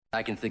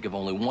I can think of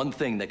only one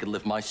thing that could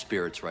lift my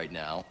spirits right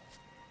now.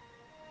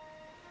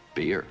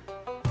 Beer.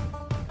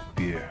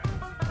 Beer.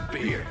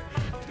 Beer.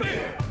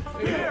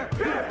 Beer.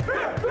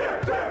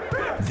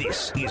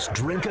 This is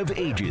Drink of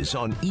Ages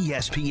on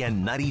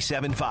ESPN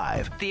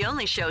 97.5. The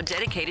only show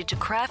dedicated to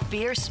craft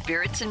beer,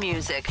 spirits, and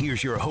music.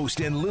 Here's your host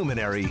and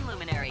luminary,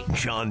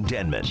 John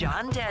Denman.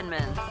 John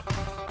Denman.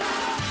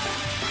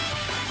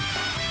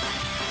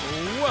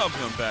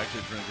 Welcome back to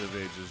Drink of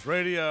Ages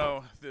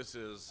Radio. This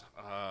is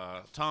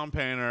Tom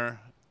Painter,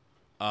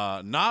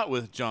 not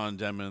with John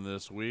Denman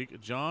this week.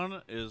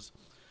 John is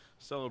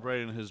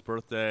celebrating his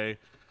birthday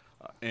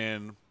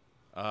in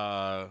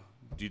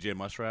DJ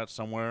Muskrat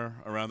somewhere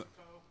around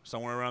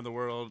the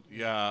world.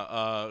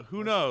 Yeah,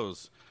 who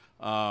knows?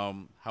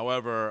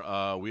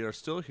 However, we are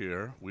still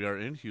here. We are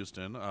in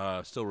Houston,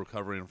 still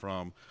recovering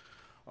from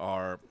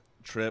our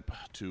trip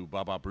to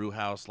Baba Brew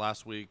House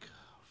last week.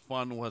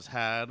 Fun was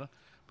had.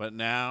 But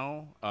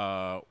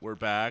now we're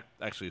back,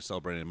 actually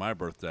celebrating my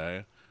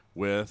birthday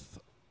with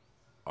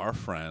our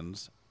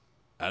friends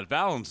at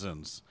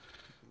Valencin's.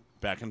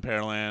 Back in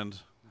Pearland.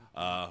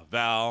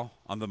 Val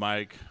on the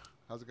mic.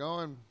 How's it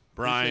going?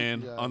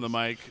 Brian on the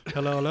mic.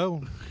 Hello,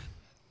 hello.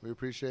 We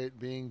appreciate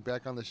being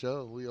back on the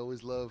show. We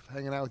always love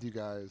hanging out with you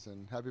guys.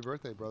 And happy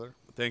birthday, brother.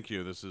 Thank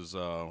you. This is,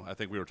 I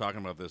think we were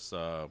talking about this.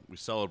 We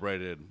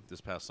celebrated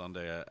this past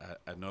Sunday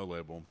at No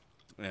Label.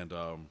 And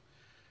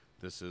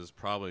this is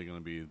probably going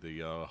to be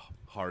the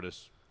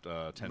hardest 10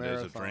 Marathon.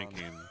 days of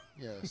drinking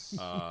Yes.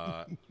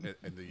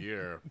 in the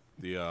year.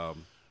 The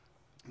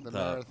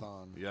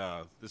marathon.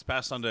 Yeah, this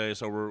past Sunday.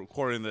 So we're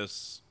recording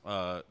this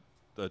the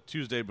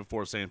Tuesday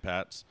before St.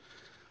 Pat's.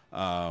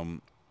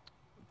 Had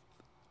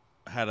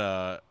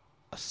a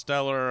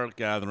stellar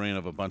gathering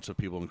of a bunch of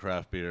people in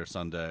craft beer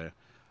Sunday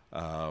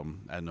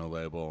at No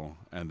Label,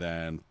 and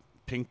then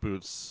Pink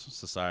Boots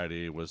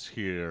Society was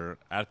here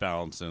at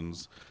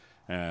Valencin's.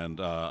 And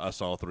us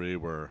all three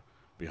were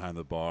behind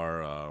the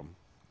bar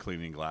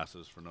cleaning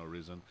glasses for no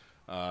reason.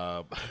 You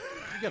got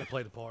to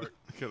play the part.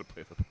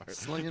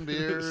 Slinging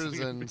beers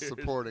and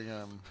supporting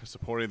them.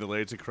 Supporting the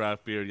Ladies of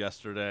Craft Beer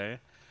yesterday.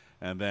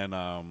 And then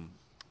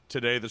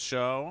today the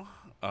show,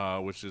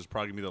 which is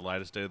probably going to be the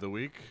lightest day of the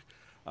week.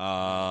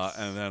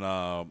 And then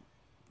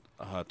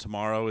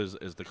tomorrow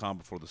is the calm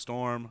before the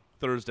storm.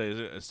 Thursday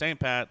is St.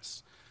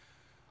 Pat's.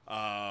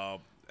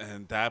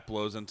 And that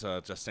blows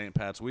into just St.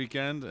 Pat's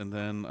weekend, and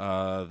then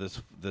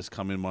this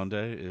coming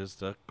Monday is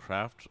the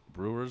Craft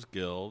Brewers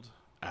Guild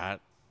at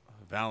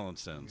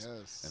Valencin's.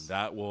 Yes. And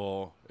that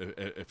will,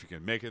 if you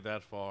can make it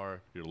that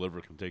far, your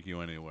liver can take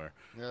you anywhere.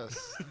 Yes,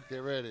 get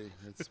ready.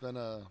 It's been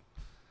a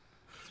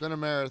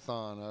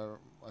marathon.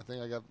 I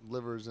think I got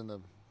livers in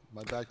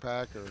my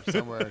backpack or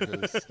somewhere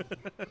because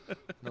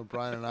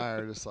Brian and I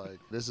are just like,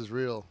 this is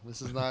real.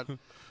 This is not.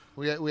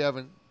 We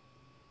haven't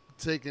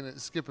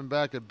skipping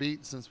back a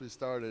beat since we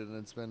started, and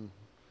it's been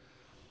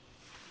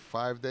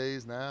 5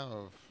 days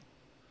now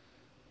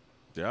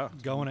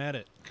of going at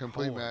it.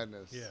 Complete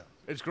madness. Yeah.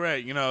 It's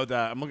great. You know,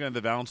 that I'm looking at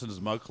the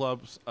Valencin's Mug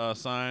Club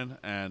sign,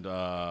 and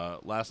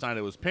last night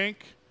it was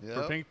pink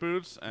for Pink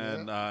Boots,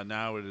 and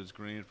now it is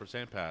green for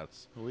St.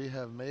 Pat's. We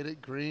have made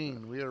it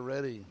green. We are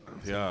ready.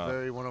 It's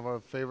one of our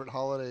favorite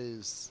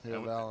holidays here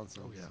at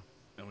Valencin's. Oh, yeah.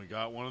 And we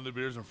got one of the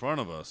beers in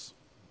front of us.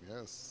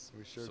 Yes,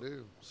 we sure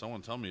do.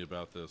 Someone tell me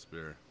about this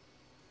beer.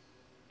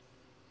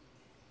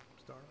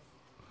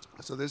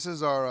 So this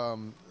is our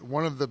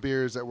one of the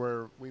beers that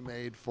we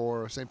made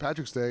for St.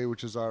 Patrick's Day,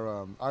 which is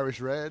our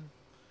Irish Red.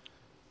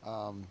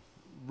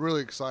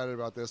 Really excited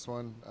about this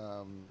one.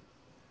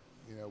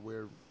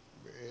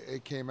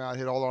 It came out,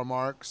 hit all our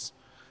marks.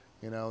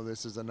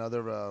 This is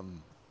another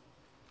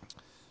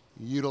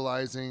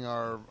utilizing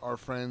our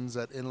friends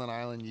at Inland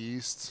Island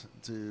Yeast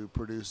to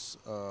produce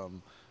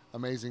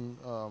amazing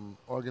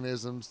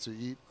organisms to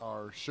eat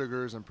our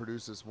sugars and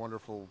produce this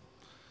wonderful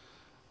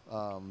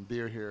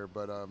beer here,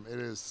 but it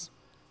is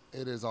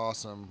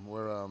awesome.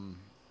 We're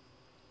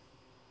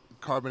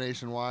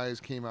carbonation wise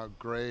came out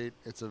great.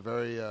 It's a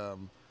very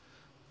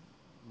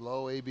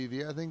low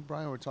ABV, I think.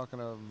 Brian, we're talking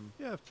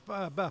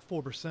about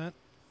 4%.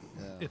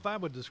 Yeah. If I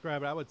would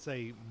describe it, I would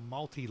say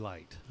malty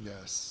light.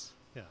 Yes.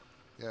 Yeah.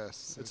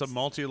 Yes. It's a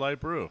multi-light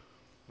brew.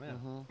 Yeah.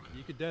 Mm-hmm.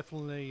 You could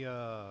definitely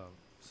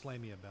slay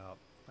me about,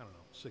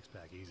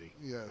 6-pack easy.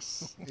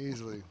 Yes,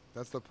 easily.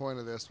 That's the point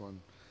of this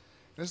one.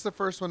 This is the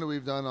first one that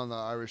we've done on the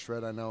Irish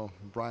Red. I know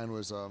Brian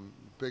was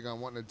big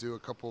on wanting to do a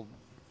couple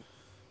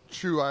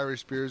true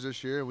Irish beers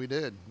this year, and we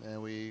did.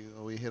 And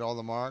we hit all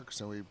the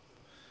marks, and we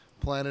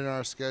planned it in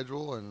our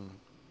schedule, and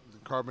the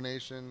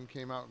carbonation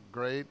came out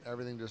great.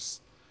 Everything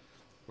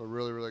we're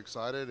really, really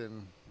excited,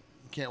 and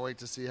can't wait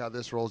to see how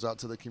this rolls out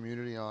to the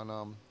community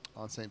on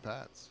St.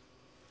 Pat's.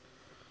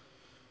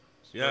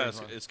 Yeah,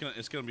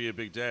 it's gonna be a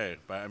big day.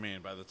 By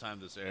the time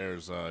this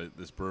airs,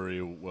 this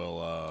brewery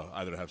will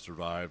either have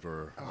survived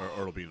or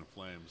it'll be in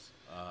flames.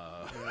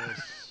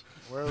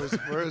 Where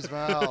is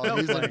Val? No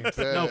He's flames. in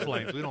bed. No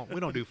flames. We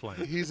don't do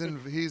flames. He's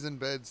in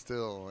bed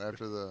still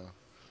after the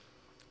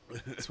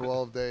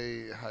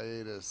 12-day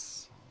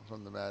hiatus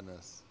from the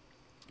madness.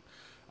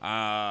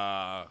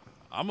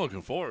 I'm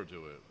looking forward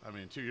to it. I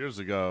mean, 2 years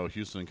ago,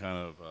 Houston kind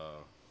of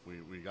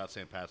we got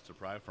St. Pat's to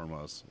pry from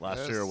us.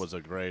 Last year was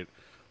a great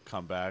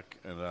comeback,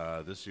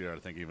 and this year I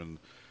think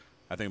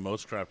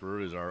most craft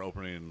breweries are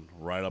opening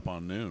right up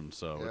on noon,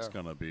 so it's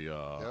gonna be.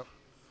 Yep.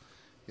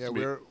 Yeah,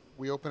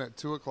 we open at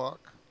 2:00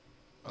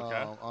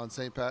 on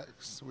St.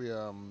 Pat's.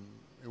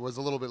 It was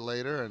a little bit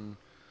later, and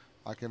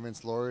I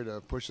convinced Lori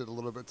to push it a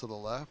little bit to the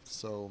left,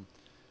 so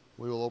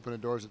we will open the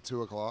doors at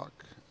 2:00.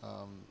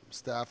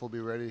 Staff will be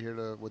ready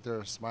here with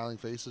their smiling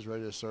faces,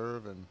 ready to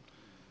serve, and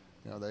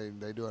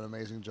they do an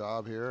amazing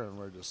job here, and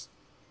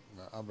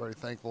I'm very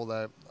thankful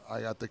that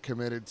I got the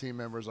committed team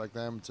members like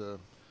them to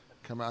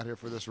come out here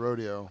for this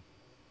rodeo.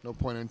 No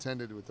point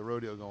intended with the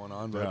rodeo going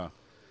on, but I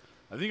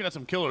think you got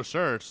some killer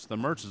shirts. The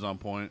merch is on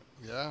point.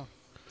 Yeah,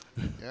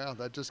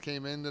 that just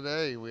came in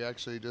today. We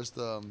actually just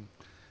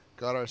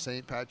got our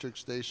St.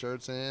 Patrick's Day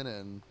shirts in,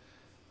 and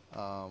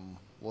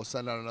we'll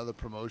send out another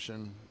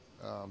promotion,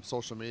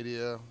 social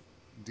media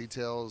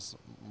details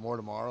more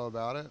tomorrow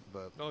about it.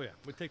 But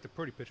we take the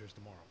pretty pictures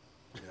tomorrow.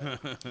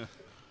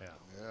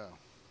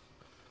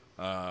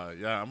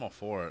 I'm all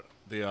for it.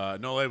 The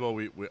No Label,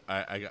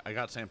 I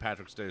got St.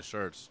 Patrick's Day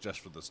shirts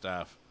just for the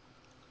staff.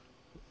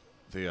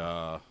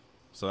 So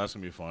that's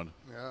gonna be fun.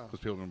 Yeah, because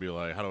people are gonna be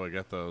like, "How do I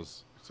get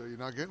those?" So you're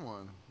not getting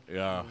one?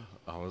 Yeah,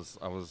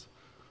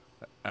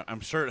 I'm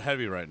shirt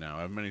heavy right now.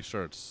 I have many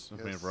shirts,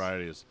 many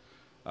varieties.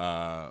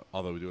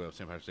 Although we do have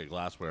St. Patrick's Day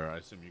glassware, I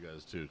assume you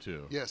guys do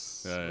too.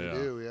 Yes, we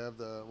do. We have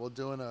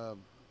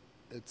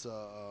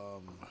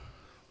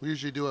we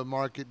usually do a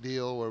market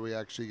deal where we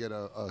actually get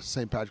a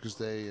St. Patrick's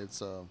Day.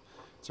 It's a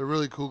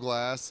really cool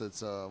glass. We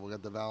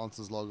got the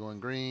Valences logo in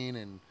green,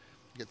 and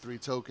you get 3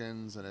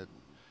 tokens, and it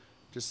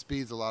just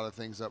speeds a lot of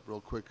things up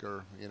real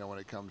quicker, when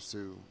it comes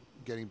to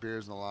getting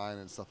beers in the line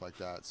and stuff like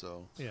that.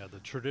 So the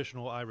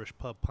traditional Irish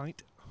pub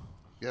pint.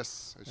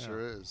 Yes, it sure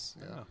is.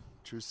 Yeah.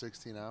 True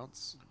 16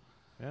 ounce.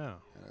 Yeah.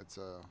 And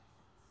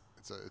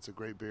it's a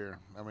great beer.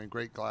 I mean,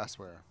 great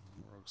glassware.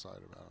 We're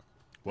excited about it.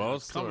 Well,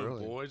 it's coming,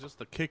 boys. It's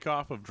the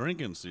kickoff of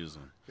drinking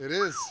season. It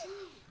is.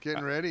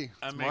 Getting ready.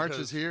 March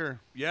is here.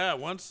 Yeah,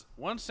 once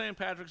St.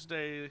 Patrick's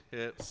Day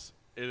hits,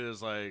 it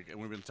is like, and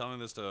we've been telling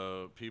this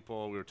to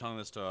people. We were telling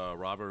this to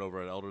Robert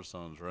over at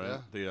Elderstones, right?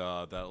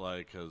 Yeah.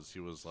 Because he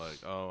was like,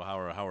 "Oh,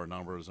 how are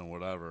numbers and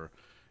whatever,"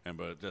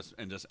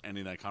 just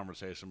ending that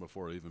conversation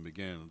before it even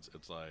begins.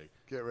 It's like,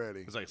 get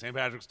ready. It's like St.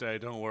 Patrick's Day.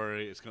 Don't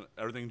worry,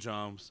 everything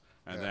jumps,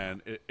 and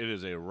then it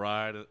is a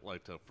ride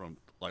from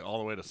all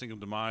the way to Cinco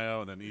de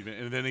Mayo, and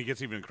then it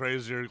gets even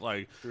crazier,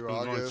 through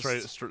going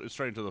August.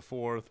 straight into the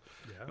 4th.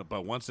 Yeah.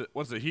 But once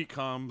the heat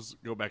comes,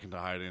 go back into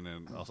hiding,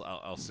 and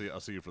I'll see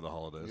you for the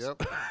holidays.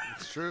 Yep,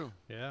 it's true.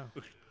 Yeah.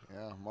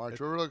 Yeah, March.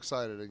 We're real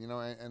excited,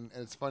 and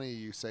it's funny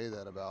you say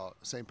that about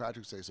St.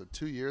 Patrick's Day. So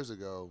 2 years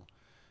ago,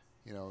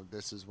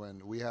 this is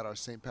when we had our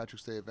St.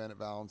 Patrick's Day event at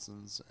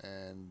Valences,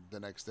 and the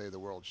next day the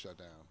world shut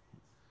down.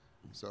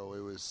 So it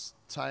was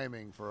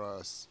timing for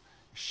us.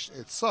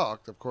 It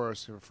sucked, of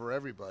course, for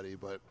everybody,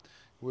 but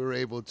we were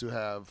able to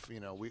have,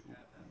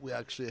 we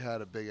actually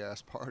had a big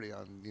ass party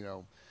on,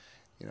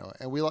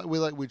 and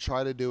we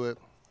try to do it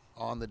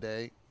on the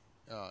day,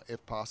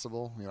 if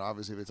possible.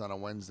 Obviously if it's on a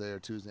Wednesday or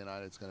Tuesday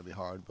night, it's going to be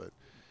hard. But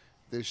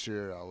this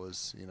year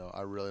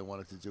I really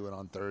wanted to do it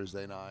on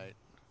Thursday night,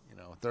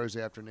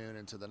 Thursday afternoon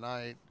into the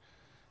night.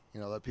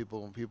 Let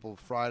people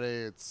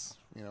Friday, it's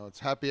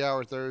happy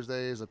hour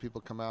Thursdays. Let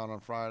people come out on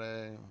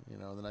Friday,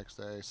 the next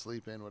day,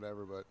 sleep in,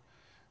 whatever. But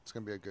it's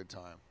going to be a good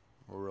time.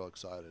 We're real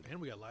excited. And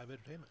we got live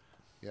entertainment.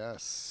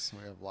 Yes,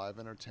 we have live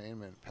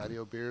entertainment.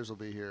 Patio Beers will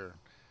be here.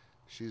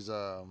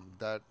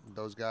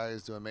 Those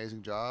guys do an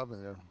amazing job,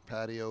 and they're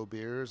Patio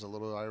Beers, a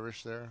little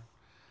Irish there.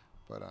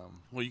 But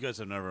well, you guys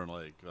have never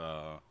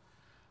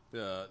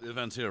the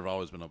events here have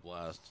always been a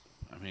blast.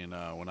 I mean,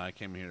 when I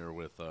came here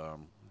with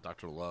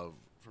Dr. Love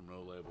from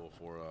No Label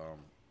for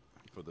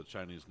the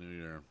Chinese New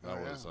Year,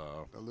 was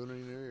the Lunar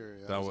New Year.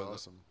 Yeah, that was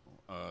awesome.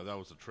 That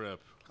was a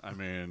trip. I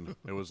mean,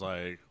 it was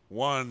like,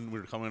 one, we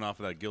were coming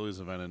off of that Gillies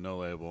event in No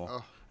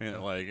Label,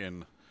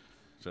 and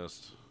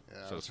just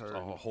a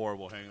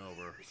horrible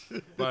hangover.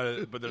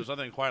 but there's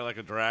nothing quite like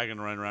a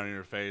dragon running around in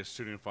your face,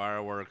 shooting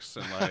fireworks,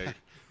 and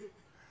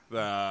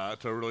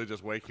to really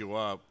just wake you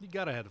up. You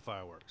gotta have the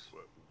fireworks.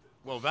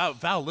 Well,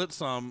 Val lit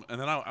some, and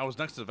then I was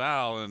next to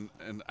Val, and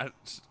I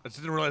just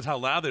didn't realize how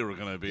loud they were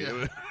going to be.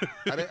 Yeah.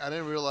 I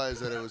didn't realize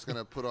that it was going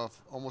to put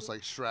off almost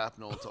like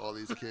shrapnel to all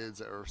these kids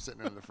that were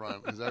sitting in the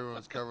front, because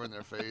everyone's covering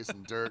their face,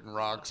 and dirt and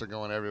rocks are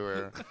going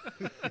everywhere.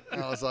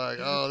 And I was like,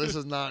 oh, this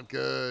is not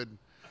good.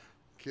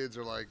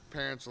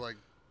 Parents are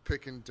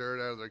picking dirt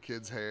out of their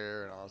kids'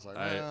 hair, and I was like,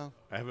 I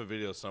have a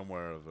video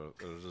somewhere of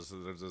there's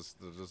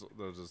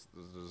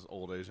this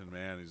old Asian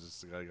man. He's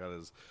just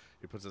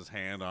he puts his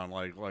hand on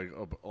like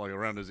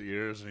around his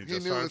ears, and he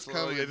just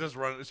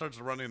starts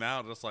running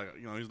out, just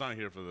he's not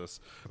here for this.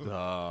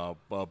 But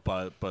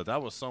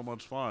that was so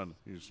much fun.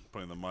 He's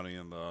putting the money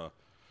in the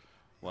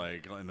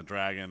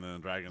dragon, and the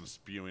dragon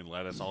spewing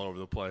lettuce all over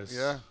the place.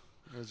 Yeah.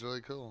 It was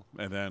really cool.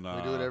 And then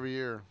We do it every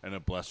year. And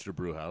it blessed your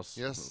brew house.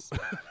 Yes.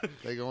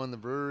 They go in the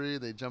brewery.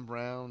 They jump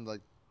around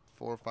like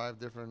 4 or 5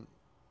 different.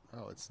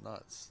 Oh, it's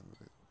nuts.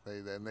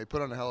 They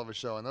put on a hell of a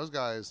show. And those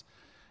guys,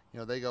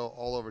 they go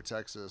all over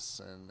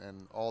Texas,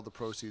 and all the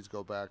proceeds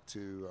go back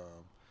to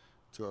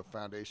a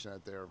foundation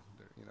out there.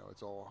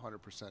 It's all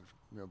 100%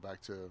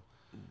 back to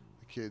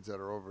the kids that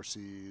are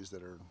overseas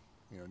that are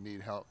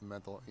need help,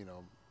 mental,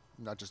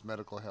 not just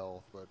medical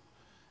health, but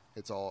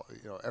it's all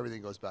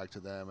everything goes back to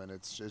them, and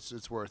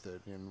it's worth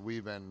it. And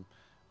we've been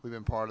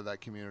part of that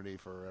community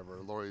forever.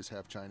 Lori's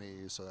half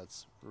Chinese, so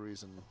that's the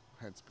reason,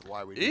 hence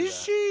why we do that.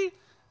 Is she?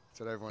 That's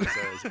what everyone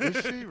says.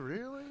 Is she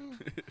really?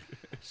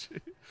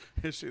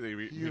 Is she? They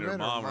meet You her met her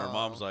mom. Her mom.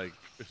 mom's like,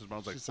 his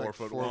mom's like She's 4 like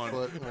foot 4 one.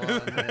 foot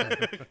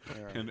one.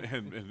 Yeah.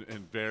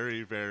 And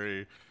very,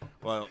 very,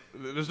 well,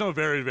 there's no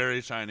very,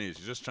 very Chinese.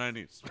 She's just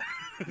Chinese.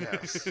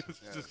 Yes.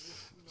 It's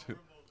Yes.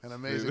 An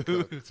amazing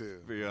cook too.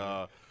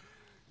 yeah.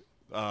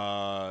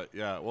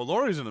 Well,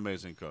 Lori's an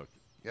amazing cook.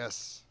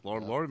 Yes.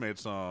 Lori made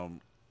some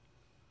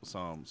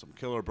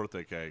killer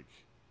birthday cake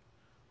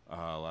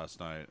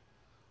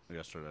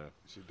yesterday.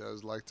 She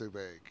does like to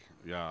bake.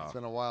 Yeah. It's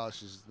been a while.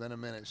 It's been a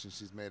minute since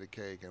she's made a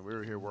cake, and we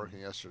were here working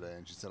yesterday,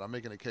 and she said, "I'm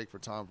making a cake for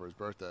Tom for his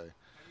birthday." How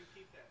do you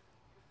keep that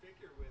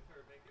figure with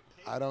her making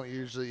cake? I don't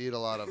usually eat a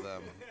lot of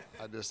them.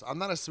 I'm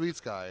not a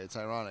sweets guy. It's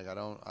ironic. I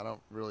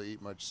don't really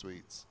eat much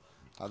sweets.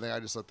 I think I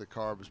just let the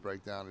carbs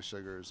break down the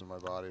sugars in my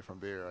body from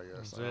beer, I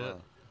guess. That's I don't it.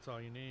 know. That's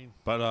all you need.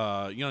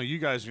 But you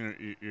guys,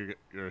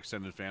 your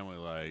extended family,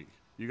 like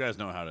you guys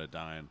know how to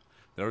dine.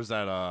 There was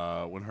that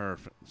when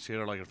she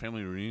had a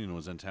family reunion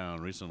was in town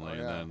recently, Oh,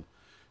 and yeah. then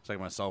it's like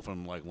myself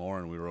and like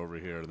Lauren, we were over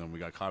here, and then we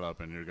got caught up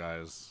in your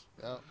guys.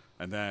 Yeah.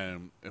 And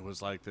then it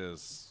was like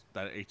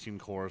that 18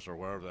 course or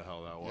wherever the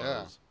hell that was.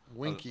 Yeah.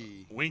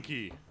 Winky.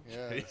 Winky.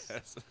 Yes.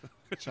 Yes.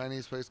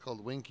 Chinese place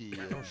called Winky.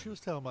 Oh, she was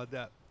telling about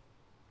that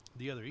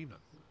the other evening.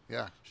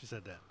 Yeah. She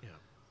said that. Yeah.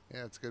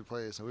 Yeah, it's a good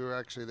place. And we were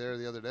actually there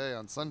the other day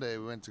on Sunday.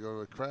 We went to go to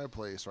a crab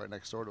place right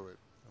next door to it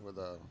with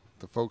the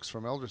folks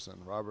from Elderson,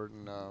 Robert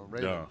and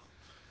Raven. Yeah.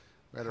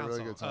 We had a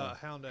really good time.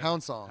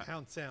 Hound Song.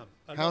 Hound Sound.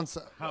 Hound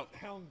Song.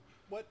 Hound.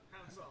 What?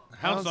 Hound Song.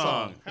 Hound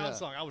Song. Yeah. Hound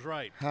Song. I was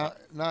right.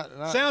 Not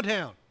Sound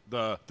Hound.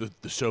 The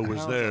show was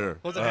Hound there.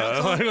 Was it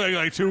Hound Song?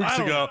 like 2 weeks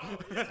ago.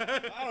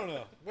 I don't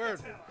know. Where?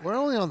 We're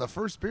only on the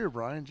first beer,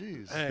 Brian.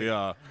 Jeez. Hey.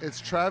 Yeah. It's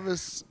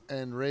Travis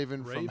and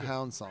Raven from Raven.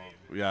 Hound Song.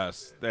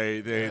 Yes,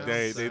 they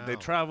Sound.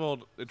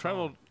 traveled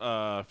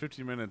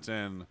 15 minutes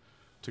in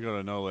to go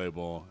to No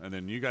Label, and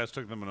then you guys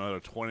took them another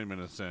 20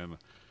 minutes in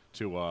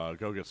to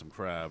go get some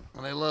crab,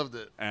 And they loved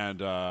it. and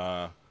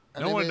And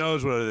no they one made-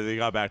 knows whether they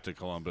got back to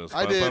Columbus.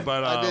 I but, did.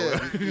 But, I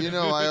did.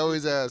 I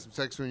always ask,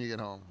 text me when you get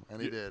home.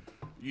 And he did.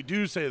 You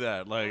do say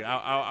that. Like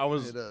I He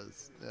was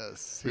does.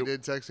 Yes. He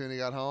did text me when he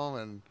got home.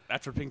 And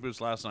after Pink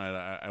Boots last night.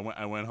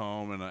 I went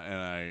home and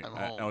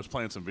I was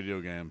playing some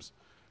video games,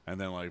 and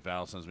then like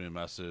Val sends me a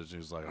message.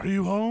 He's like, "Are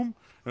you home?"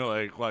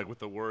 Like with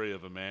the worry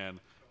of a man.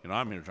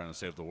 I'm here trying to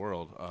save the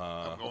world.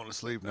 I'm going to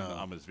sleep now.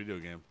 I'm in this video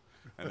game.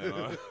 And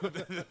then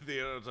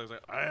the other was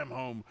like, I am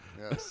home.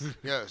 Yes.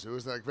 Yes. It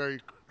was like very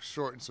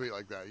short and sweet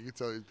like that. You could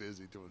tell he was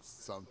busy doing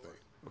something.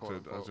 Quote,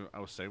 unquote. I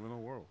was saving the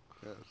world.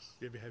 Yes.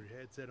 You ever have your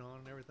headset on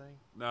and everything?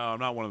 No, I'm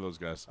not one of those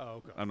guys. Oh,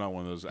 okay. I'm not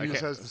one of those. He just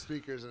has the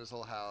speakers in his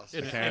whole house.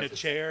 And a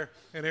chair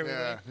and everything.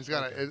 Yeah. He's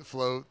got it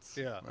floats.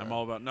 Yeah. I'm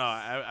all about. No,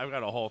 I've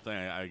got a whole thing.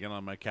 I get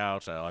on my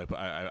couch. I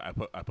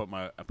put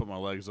my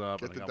legs up.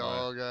 Get and the I got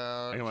dog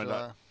out. I got my try.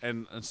 dog.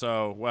 And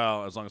so,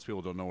 well, as long as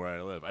people don't know where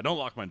I live, I don't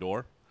lock my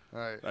door.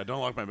 Right. I don't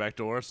lock my back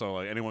door, so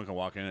like anyone can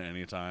walk in at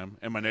any time,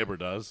 and my neighbor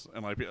does.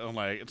 And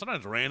and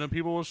sometimes random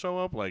people will show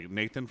up, like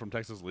Nathan from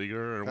Texas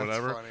Leaguer or That's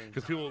whatever. funny.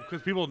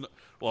 Because people,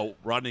 well,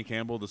 Rodney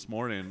Campbell this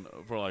morning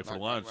for Knock,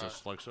 lunch, knock,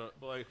 just like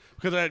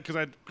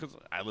because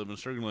I live in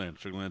Sugar Land.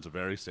 Sugar Land's a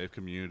very safe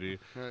community.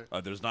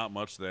 Right. There's not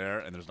much there,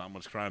 and there's not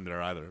much crime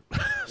there either.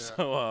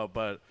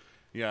 But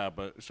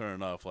sure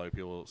enough, like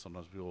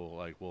sometimes people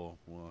like will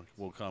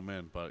come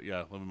in. But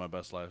yeah, living my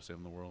best life,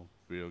 saving the world,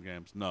 video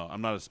games. No,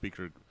 I'm not a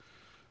speaker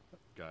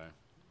guy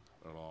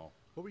at all.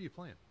 What were you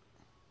playing?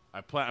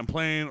 I'm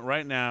playing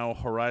right now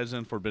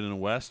Horizon Forbidden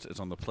West.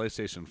 It's on the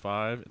PlayStation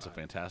 5. It's a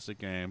fantastic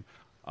game.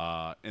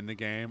 In the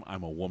game,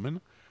 I'm a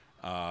woman,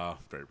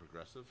 very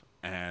progressive,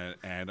 and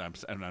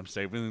I'm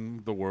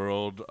saving the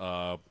world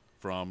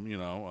from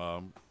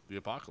the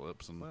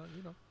apocalypse. And Well,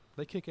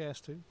 they kick ass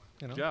too.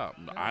 yeah,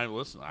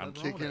 I'm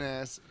Kicking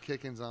ass,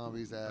 kicking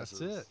zombies' asses.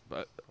 That's it.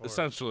 But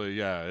essentially,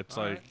 yeah, it's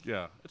All like right.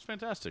 yeah, it's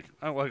fantastic.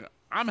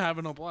 I'm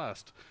having a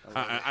blast.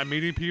 I'm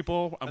meeting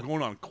people. I'm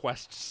going on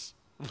quests.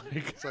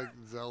 It's like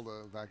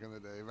Zelda back in the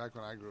day, back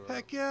when I grew up.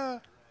 Heck yeah.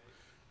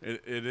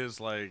 It is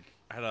like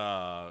I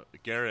had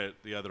Garrett,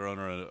 the other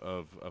owner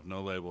of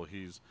No Label.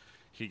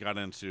 He got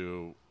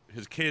into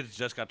his kids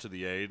just got to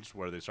the age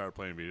where they started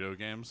playing video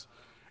games,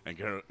 and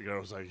Garrett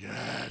was like,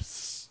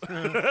 yes,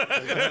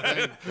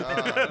 Thank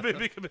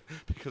God.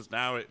 because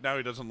now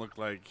he doesn't look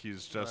like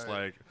he's just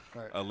Right.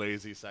 a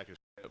lazy sack of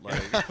shit.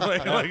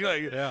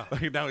 Yeah.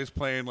 Like now he's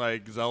playing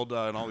like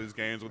Zelda and all these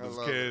games with I his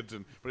love kids,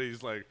 but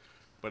he's like.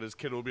 But his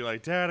kid will be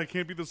like, Dad, I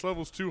can't beat this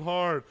level. It's too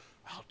hard.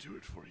 I'll do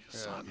it for you,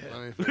 son.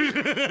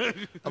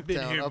 Up, been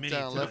down, here up, many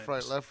down, left,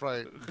 right, times. left,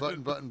 right.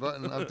 Button, button,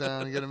 button. Up,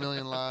 down. You get a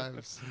million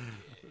lives.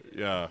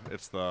 Yeah,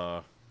 it's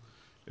the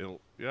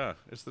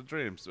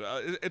dreams.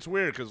 It's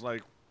weird because,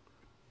 like,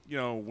 you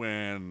know,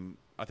 when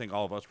I think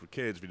all of us were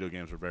kids, video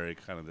games were very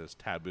kind of this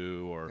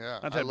taboo, or Yeah,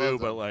 not I taboo, love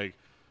but them. like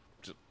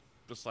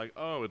just like,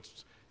 oh,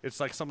 it's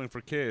like something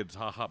for kids,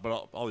 haha.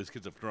 But all these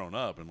kids have grown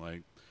up, and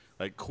like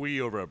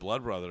Quee over at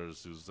Blood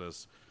Brothers, who's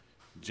this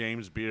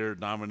James Beard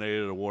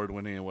nominated,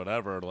 award-winning, and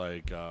whatever.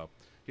 Like,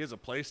 he has a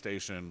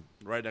PlayStation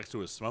right next to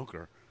his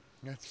smoker.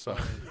 That's So,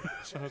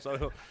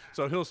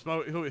 he'll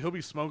smoke. He'll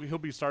be smoking. He'll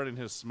be starting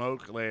his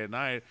smoke late at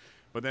night,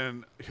 but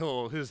then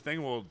his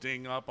thing will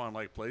ding up on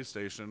like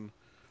PlayStation,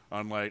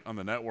 on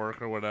the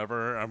network or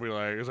whatever. I'll be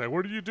like, it's like,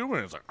 what are you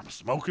doing? It's like, I'm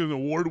smoking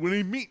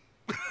award-winning meat.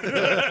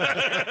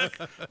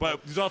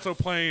 But he's also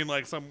playing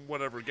like some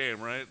whatever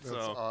game, right? That's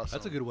awesome.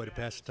 That's a good way to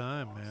pass the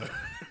time, man.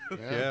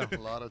 Yeah, a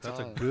lot of time.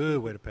 That's a good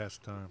way to pass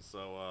the time.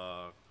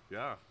 So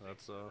yeah,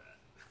 that's.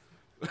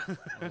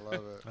 I love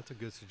it. That's a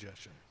good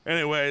suggestion.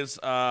 Anyways,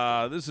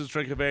 this is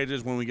Drink of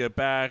Ages. When we get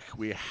back,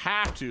 we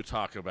have to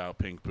talk about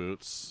Pink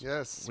Boots.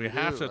 Yes, we we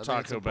have do. to I think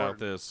talk it's about important.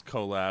 this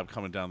collab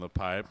coming down the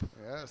pipe.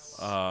 Yes.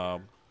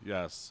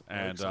 Yes,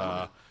 Very and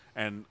excited.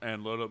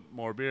 and load up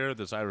more beer.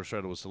 This Irish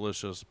Red was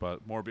delicious,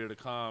 but more beer to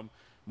come,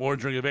 more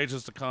Drink of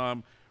Ages to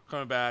come.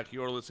 Coming back,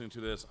 you're listening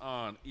to this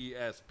on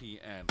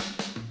ESPN.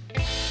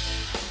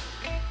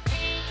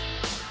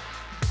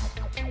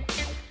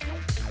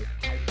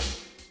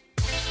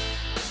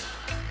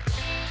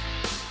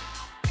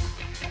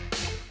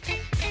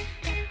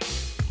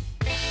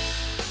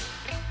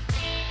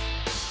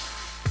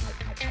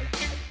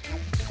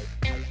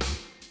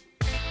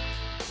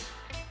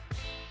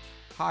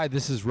 Hi,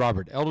 this is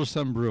Robert, Elder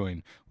Son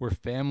Brewing. We're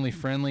family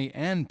friendly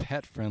and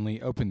pet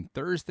friendly, open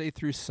Thursday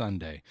through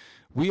Sunday.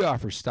 We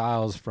offer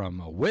styles from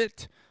a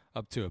wit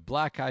up to a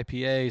black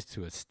IPAs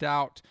to a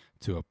stout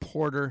to a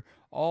porter,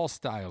 all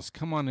styles.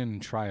 Come on in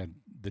and try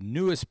the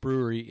newest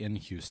brewery in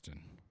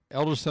Houston.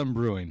 Elder Son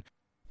Brewing.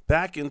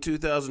 Back in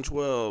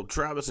 2012,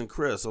 Travis and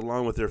Chris,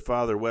 along with their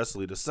father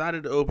Wesley,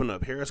 decided to open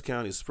up Harris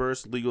County's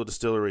first legal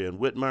distillery, and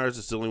Whitmire's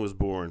Distilling was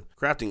born.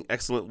 Crafting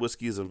excellent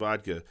whiskeys and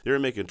vodka, they were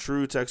making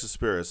true Texas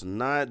spirits,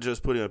 not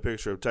just putting a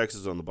picture of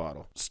Texas on the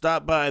bottle.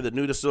 Stop by the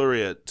new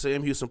distillery at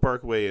Sam Houston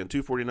Parkway and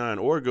 249,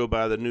 or go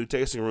by the new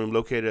tasting room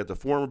located at the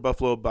former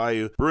Buffalo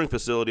Bayou Brewing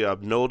Facility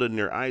of Nolden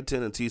near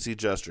I-10 and TC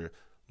Jester.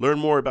 Learn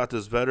more about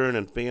this veteran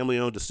and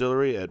family-owned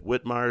distillery at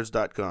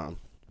whitmires.com.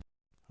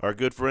 Our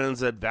good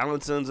friends at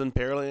Valenciennes in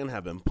Pearland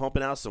have been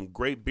pumping out some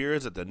great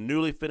beers at the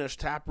newly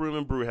finished tap room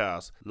and brew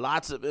house.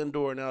 Lots of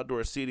indoor and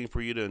outdoor seating for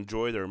you to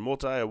enjoy their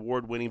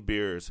multi-award-winning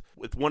beers.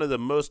 With one of the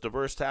most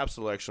diverse tap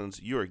selections,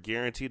 you are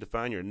guaranteed to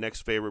find your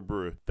next favorite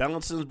brew.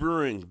 Valenciennes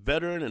Brewing,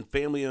 veteran and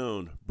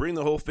family-owned. Bring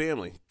the whole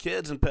family.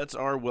 Kids and pets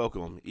are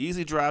welcome.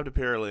 Easy drive to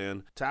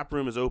Pearland. Tap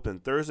room is open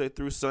Thursday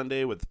through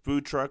Sunday with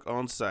food truck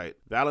on site.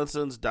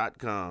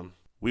 Valenciennes.com.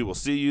 We will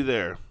see you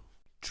there.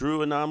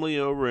 True Anomaly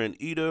over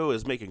in Edo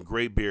is making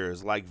great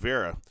beers like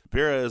Vera.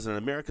 Vera is an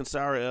American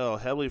sour ale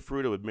heavily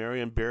fruited with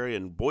Marionberry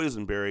and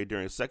boysenberry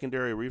during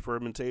secondary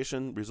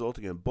re-fermentation,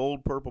 resulting in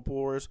bold purple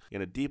pours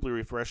and a deeply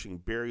refreshing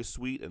berry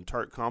sweet and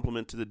tart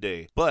complement to the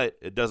day. But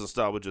it doesn't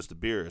stop with just the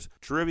beers.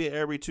 Trivia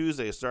every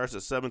Tuesday starts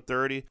at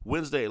 7:30.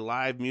 Wednesday,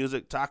 live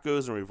music,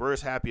 tacos, and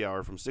reverse happy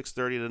hour from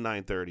 6:30 to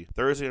 9:30.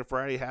 Thursday and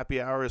Friday, happy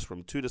hour is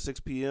from 2 to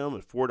 6 p.m.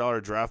 with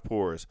 $4 draft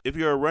pours. If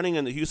you are running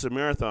in the Houston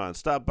Marathon,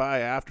 stop by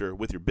after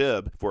with your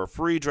bib for a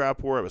free draft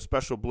pour of a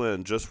special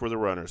blend just for the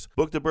runners.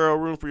 Book the barrel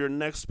room for your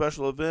next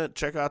special event.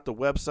 Check out the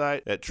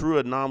website at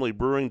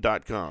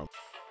trueanomalybrewing.com.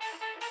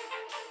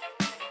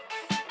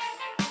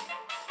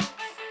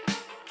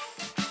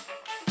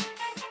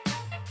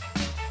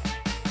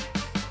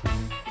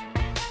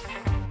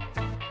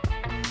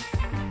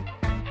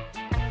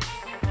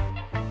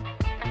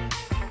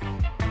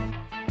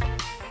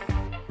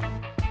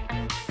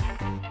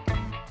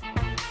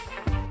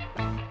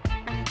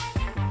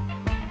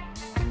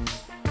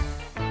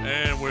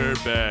 And we're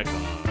back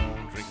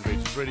on Drink of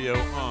Ages Radio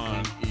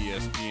on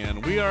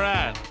ESPN. We are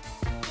at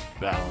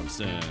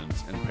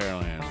Valenciennes in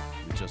Pearland.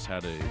 We just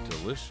had a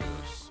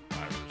delicious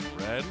Irish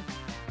Red,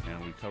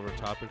 and we covered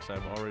topics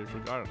I've already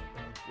forgotten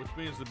about, which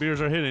means the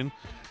beers are hitting.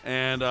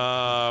 And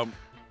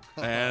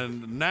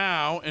and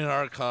now in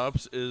our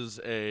cups is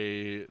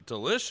a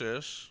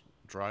delicious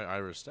dry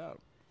Irish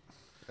stout.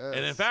 Yes.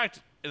 And in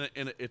fact,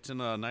 it's in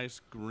a nice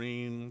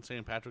green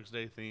St. Patrick's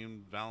Day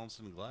themed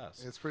Valenciennes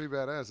glass. It's pretty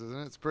badass, isn't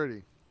it? It's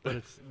pretty.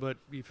 But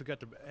you forgot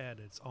to add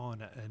it's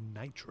on a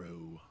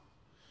nitro.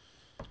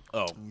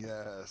 Oh,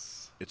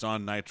 Yes. it's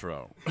on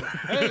nitro.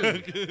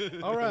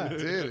 All right.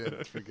 Did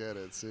it? Forget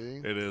it.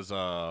 See? It is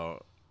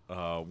one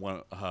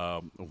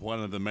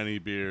of the many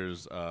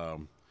beers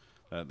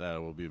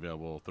that will be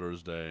available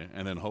Thursday,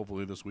 and then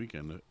hopefully this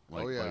weekend,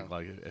 like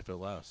if it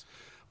lasts.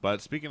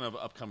 But speaking of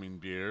upcoming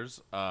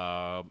beers,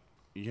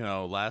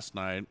 last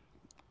night,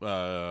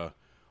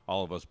 all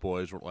all of us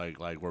boys were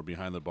we're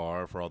behind the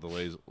bar for the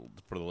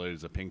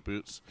ladies of Pink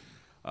Boots,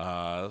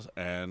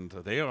 and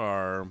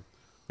they're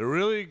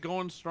really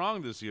going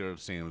strong this year.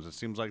 It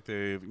seems like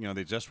they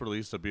just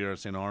released a beer at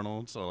St.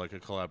 Arnold's, so like a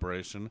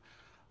collaboration,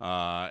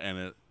 and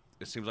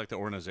it seems like the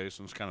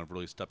organization's kind of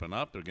really stepping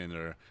up.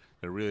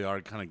 They really are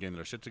kind of getting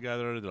their shit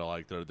together.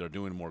 They're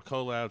doing more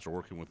collabs. They're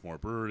working with more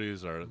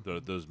breweries.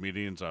 Those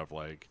meetings of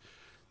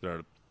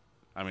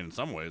in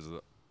some ways,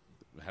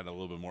 had a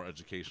little bit more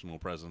educational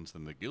presence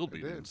than the guild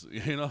meetings.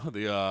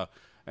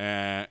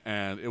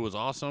 And it was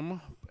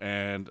awesome.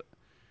 And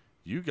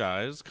you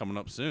guys coming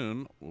up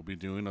soon will be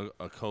doing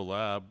a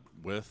collab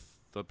with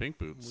the Pink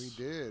Boots. We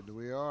did.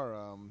 We are.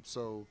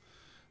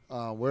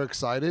 We're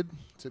excited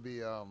to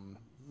be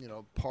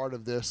part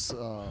of this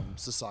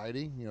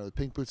society. The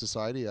Pink Boots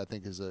Society, I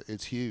think,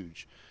 it's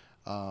huge,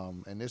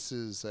 and this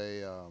is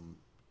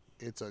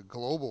it's a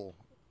global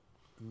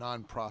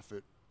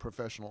nonprofit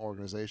professional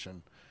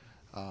organization,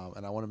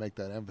 and I want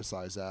to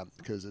emphasize that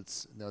because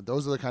it's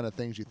those are the kind of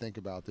things you think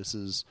about. This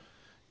is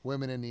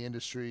women in the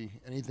industry,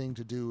 anything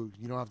to do.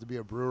 You don't have to be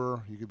a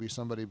brewer. You could be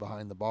somebody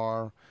behind the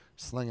bar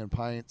slinging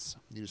pints.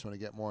 You just want to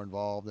get more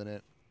involved in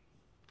it.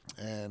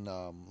 And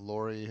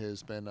Lori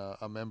has been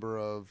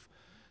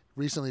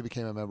recently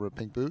became a member of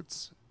Pink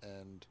Boots,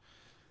 and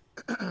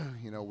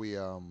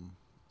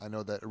I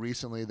know that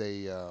recently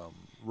they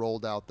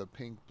rolled out the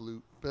Pink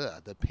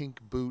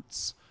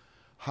Boots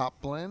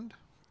Hop Blend,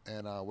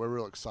 and we're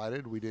real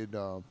excited. We did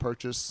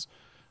purchase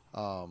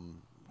a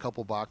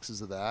couple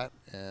boxes of that,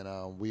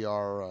 and we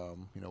are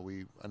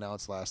we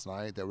announced last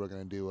night that we're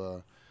going to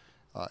do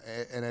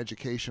an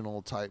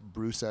educational type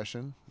brew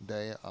session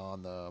day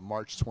on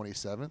March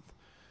 27th.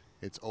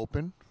 It's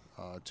open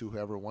to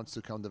whoever wants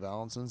to come to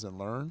Valencin's and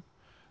learn.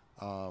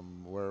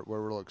 We're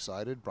real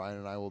excited. Brian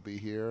and I will be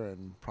here,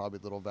 and probably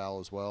Little Val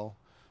as well,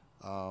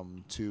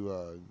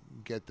 to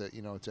get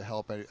to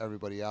help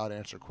everybody out,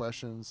 answer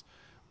questions.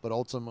 But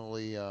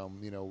ultimately,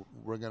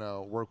 we're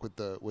gonna work with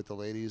the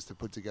ladies to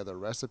put together a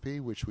recipe,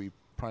 which we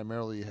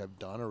primarily have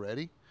done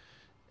already,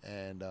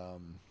 and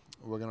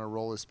we're gonna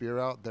roll this beer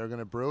out. They're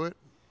gonna brew it,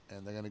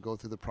 and they're gonna go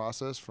through the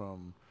process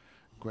from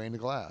grain to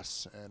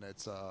glass, and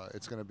it's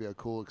going to be a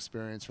cool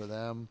experience for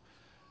them,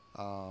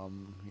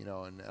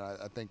 and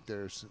I think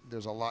there's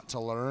a lot to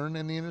learn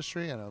in the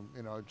industry, and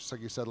just like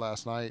you said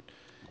last night,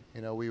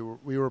 we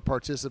were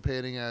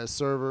participating as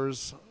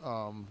servers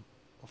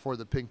for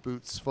the Pink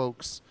Boots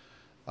folks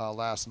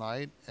last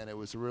night, and it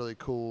was a really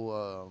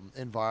cool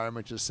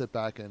environment to sit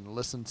back and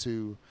listen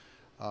to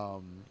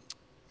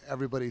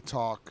everybody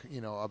talk,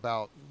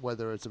 about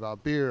whether it's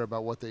about beer,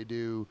 about what they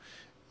do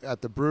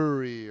at the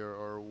brewery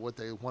or what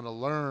they want to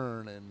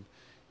learn, and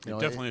it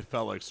definitely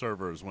felt like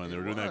servers when they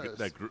were doing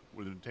that group,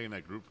 when they were taking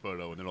that group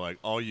photo, and they're like,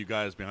 "All you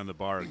guys behind the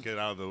bar, get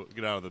out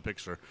of the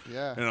picture."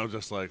 Yeah, and I was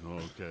just like, oh,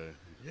 "Okay,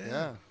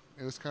 yeah."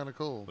 It was kind of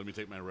cool. Let me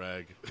take my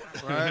rag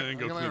right? and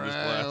go clean this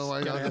glass.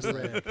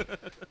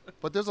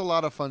 But there's a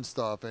lot of fun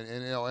stuff,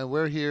 and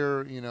we're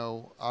here.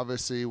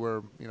 Obviously,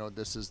 we're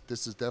this is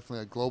definitely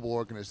a global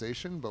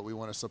organization, but we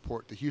want to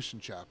support the Houston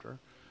chapter.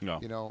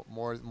 No.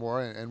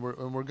 More, and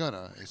we're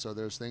gonna. So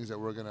there's things that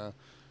we're gonna,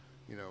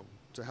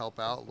 to help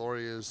out.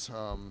 Lori is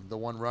the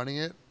one running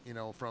it.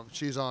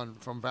 She's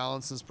from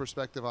Valencin's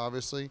perspective,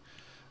 obviously,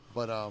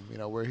 but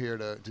we're here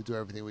to do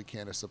everything we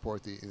can to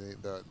support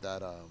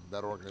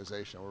that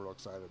organization. We're real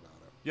excited about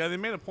it. Yeah, they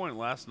made a point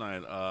last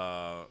night,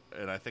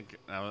 and I think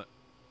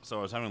so.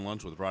 I was having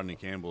lunch with Rodney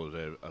Campbell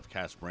today of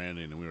Cash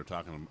Branding, and we were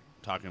talking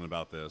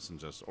about this and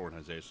just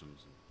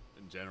organizations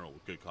in general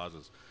with good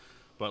causes,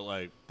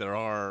 but there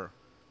are.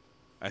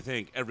 I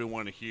think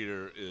everyone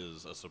here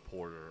is a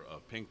supporter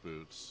of Pink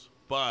Boots,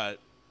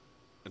 but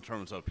in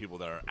terms of people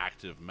that are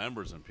active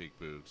members in Pink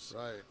Boots,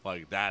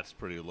 right? That's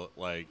pretty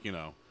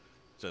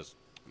just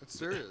it's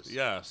serious.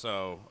 Yeah,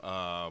 so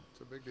it's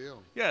a big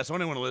deal. Yeah, so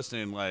anyone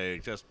listening,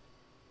 just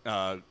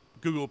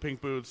Google Pink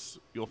Boots,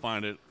 you'll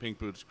find it. Pink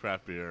Boots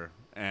Craft Beer,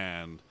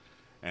 and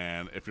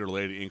if you're a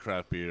lady in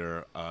craft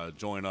beer,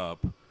 join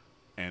up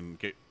and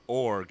get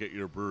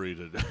your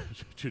brewery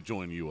to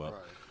join you up.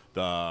 Right.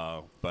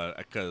 But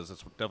because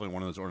it's definitely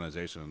one of those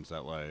organizations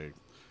that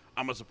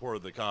I'm a supporter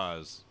of the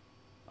cause.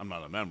 I'm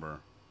not a member.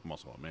 I'm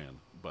also a man,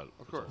 but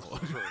of course.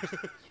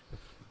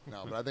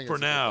 No, but I think for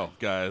now,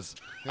 guys,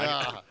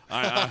 yeah.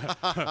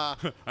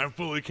 I'm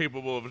fully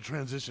capable of a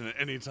transition at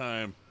any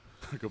time.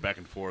 Go back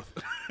and forth.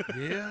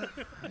 Yeah.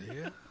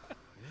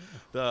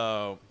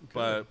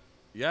 But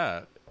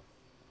yeah,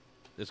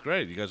 it's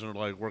great. You guys are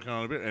working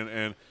on a bit,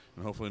 and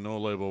hopefully No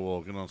Label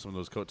will get on some of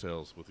those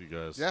coattails with you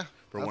guys. Yeah,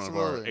 for absolutely.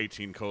 One of our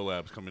 18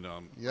 collabs coming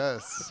down.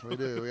 Yes, we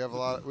do. We have a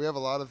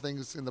lot of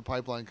things in the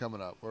pipeline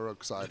coming up. We're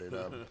excited.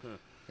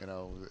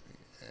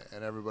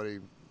 And everybody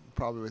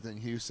probably within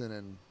Houston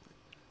and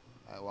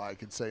I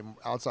could say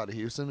outside of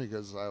Houston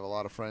because I have a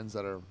lot of friends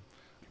that are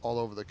all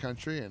over the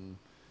country, and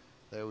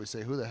they always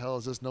say, "Who the hell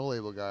is this No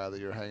Label guy that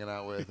you're hanging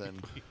out with?"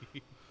 And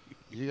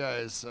you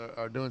guys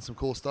are doing some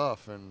cool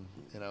stuff, and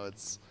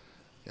it's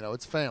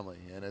family,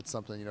 and it's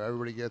something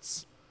everybody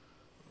gets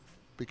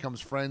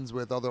becomes friends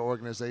with other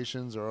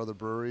organizations or other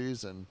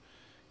breweries, and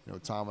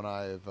Tom and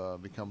I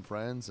have become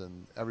friends,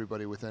 and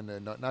everybody within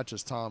not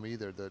just Tom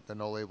either, the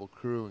No Label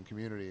crew and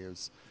community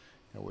is,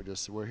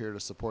 we're here to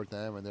support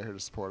them, and they're here to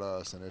support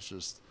us, and it's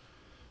just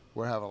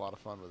we're having a lot of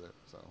fun with it.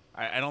 So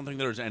I don't think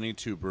there's any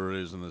two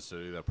breweries in the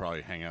city that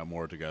probably hang out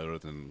more together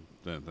than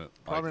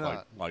Probably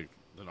not.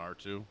 Than our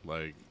two.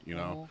 Like,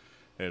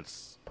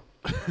 it's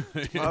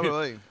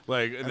probably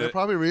and there are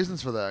probably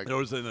reasons for that. There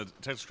was in the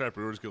Texas Craft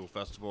Brewers Guild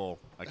Festival.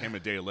 I came a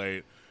day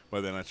late,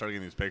 but then I started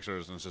getting these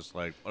pictures, and it's just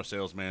like our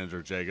sales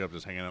manager Jacob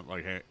just hanging out,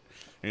 like, hey,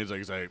 and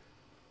he's like,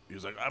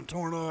 I'm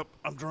torn up,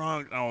 I'm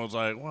drunk. And I was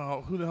like,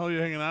 well, who the hell are you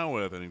hanging out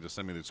with? And he just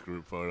sent me this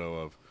group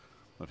photo of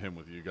him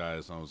with you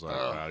guys, and I was like,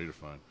 wow, you're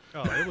fine.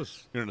 Oh, it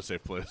was. You're in a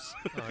safe place.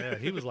 Oh yeah,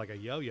 he was like a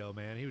yo-yo,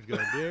 man. He would go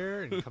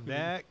there and come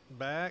back.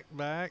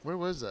 Where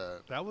was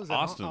that? That was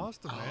Austin.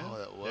 Austin, man. Oh,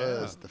 that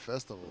was the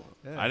festival.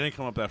 Yeah. I didn't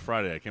come up that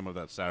Friday. I came up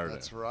that Saturday.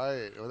 That's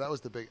right. Well, that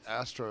was the big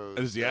Astros.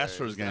 It was the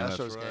Astros game. Astros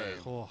That's right.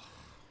 game. Oh.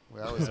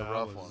 Well, that was a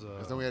rough one.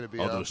 'Cause then we had to be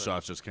all up those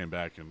shots just came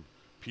back and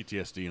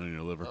PTSD on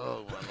your liver.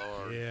 Oh my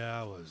lord. Yeah,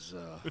 that was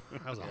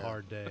a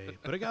hard day,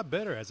 but it got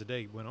better as the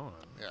day went on.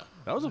 Yeah.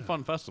 That was a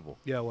fun festival.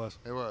 Yeah, it was.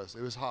 It was.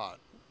 It was hot.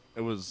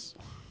 It was.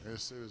 It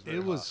was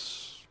very hot.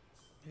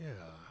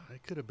 Yeah,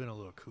 it could have been a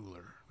little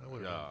cooler. That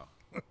would have.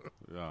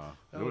 Yeah.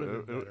 That would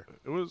have been better.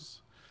 It was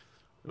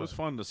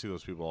fun to see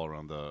those people all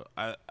around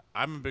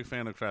I'm a big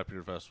fan of craft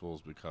beer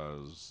festivals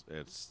because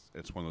it's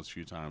one of those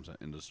few times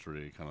that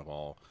industry kind of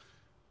all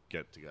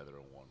get together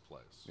in one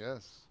place.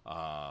 Yes.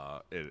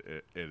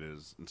 It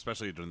is,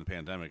 especially during the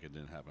pandemic, it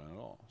didn't happen at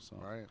all. So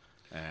right.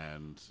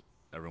 And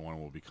everyone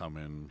will be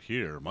coming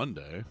here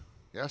Monday.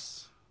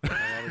 Yes. A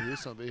lot of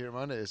Houston will be here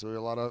Monday, so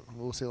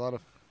we'll see a lot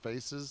of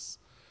faces.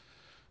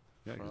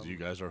 Yeah, because you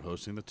guys are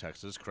hosting the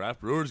Texas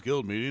Craft Brewers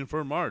Guild meeting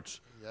for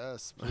March.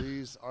 Yes,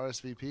 please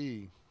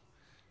RSVP.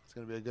 It's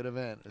going to be a good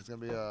event. It's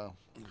going to be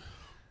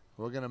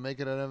we're going to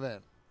make it an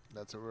event.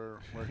 That's what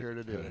we're here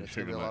to do. And it's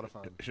going to be a lot of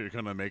fun. You're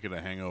going to make it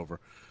a hangover.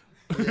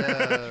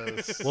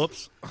 Yes.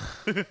 Whoops.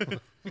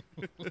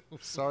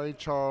 Sorry,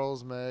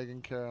 Charles, Meg,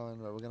 and Carolyn,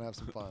 but we're going to have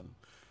some fun.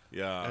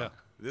 Yeah.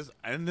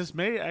 This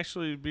may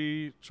actually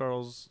be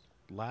Charles'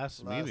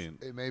 last meeting.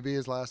 It may be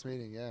his last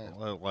meeting, yeah.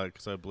 Like,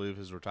 because I believe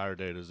his retire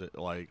date is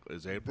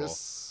April.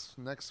 This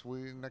next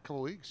couple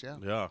of weeks, yeah.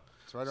 Yeah.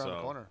 It's right around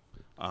the corner.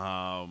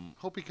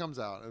 Hope he comes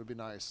out. It would be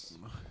nice.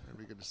 It would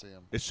be good to see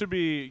him. It should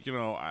be,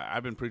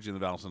 I've been preaching the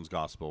Valentine's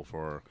gospel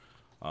for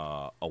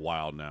a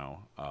while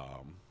now.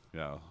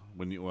 Yeah.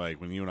 When you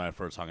and I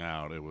first hung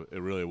out, it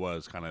really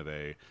was kind of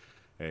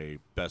a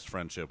best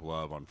friendship,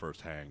 love on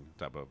first hang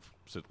type of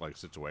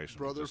situation.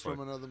 Brother from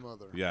another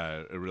mother. Yeah,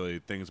 it really,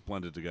 things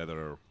blended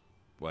together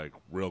like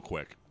real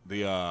quick.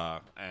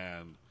 But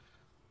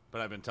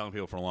I've been telling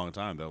people for a long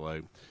time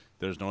that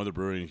there's no other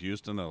brewery in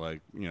Houston that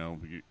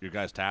your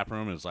guys' tap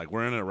room is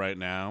we're in it right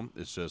now.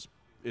 It's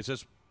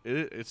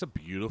a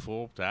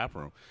beautiful tap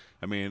room.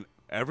 I mean,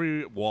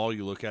 every wall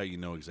you look at, you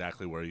know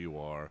exactly where you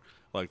are.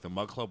 Like the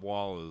Mug Club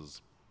wall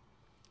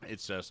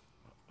it's just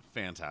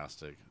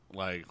fantastic.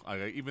 Like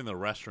even the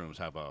restrooms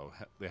have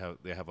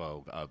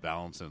a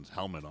Valencin's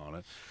helmet on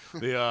it.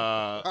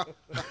 The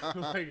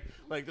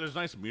there's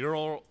nice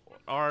mural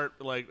art.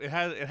 It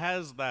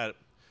has that.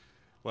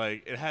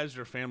 It has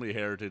your family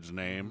heritage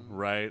name,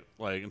 right?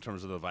 In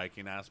terms of the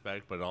Viking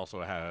aspect, but it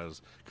also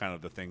has kind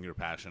of the thing you're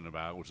passionate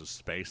about, which is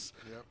space.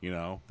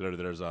 Yep.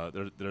 There's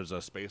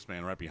a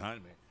spaceman right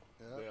behind me.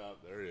 Yep.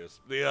 There he is.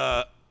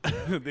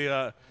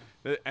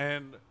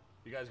 And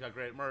you guys got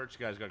great merch.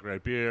 You guys got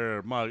great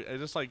beer, mug.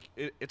 It's just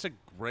it's a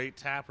great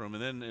tap room.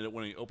 And then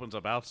when it opens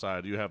up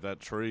outside, you have that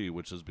tree,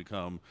 which has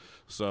become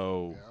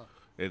so.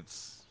 Yeah.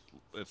 It's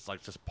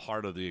just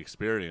part of the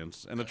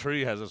experience. And the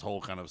tree has this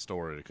whole kind of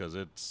story because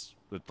it's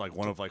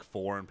one of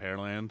 4 in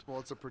Pearland. Well,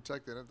 it's a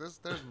protected. There's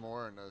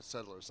more in a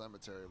settler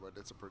cemetery, but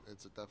it's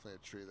definitely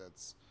a tree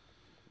that's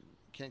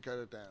can't cut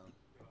it down.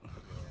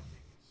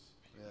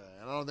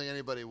 Yeah, and I don't think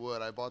anybody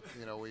would. I bought.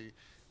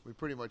 We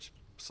pretty much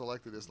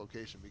selected this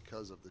location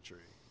because of the tree,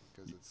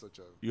 because it's such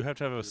a. You have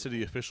to have a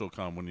city official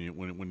come when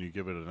you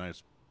give it a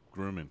nice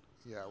grooming.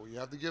 Yeah, well, you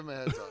have to give them a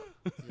heads up.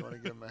 You want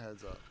to give them a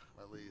heads up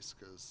at least,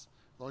 because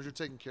as long as you're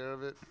taking care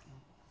of it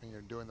and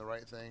you're doing the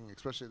right thing,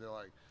 especially they're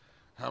like,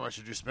 "How much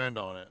did you spend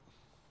on it?"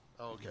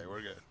 Oh, okay,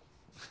 we're good.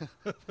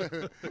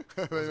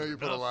 They know you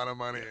put a lot of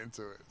money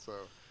into it, so.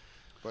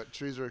 But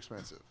trees are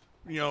expensive.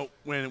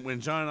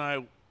 When John and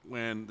I,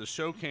 when the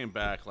show came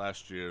back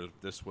last year,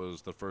 this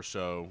was the first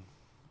show.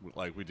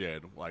 We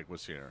did,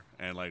 was here.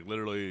 And,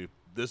 literally,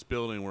 this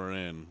building we're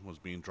in was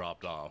being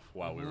dropped off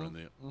while we were in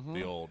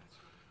the old,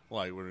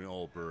 we're in the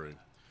old brewery.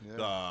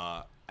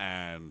 Yeah.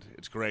 And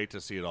it's great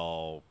to see it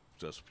all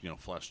just,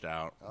 fleshed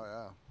out. Oh,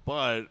 yeah.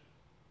 But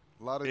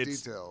a lot of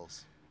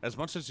details. As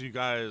much as you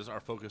guys are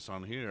focused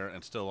on here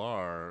and still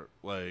are,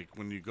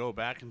 when you go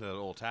back into that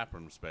old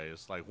taproom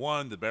space,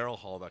 one, the barrel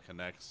hall that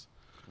connects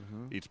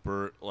each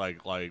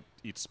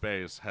each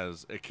space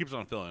it keeps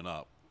on filling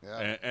up.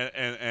 Yeah,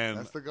 and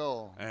that's the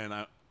goal.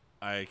 And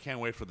I can't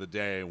wait for the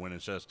day when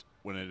it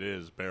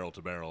is barrel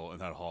to barrel in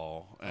that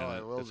hall, and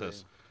it will it's be.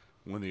 just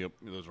when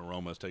those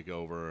aromas take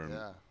over, and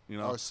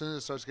Yeah. As soon as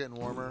it starts getting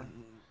warmer,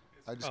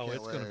 I just can't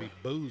it's wait. going to be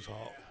booze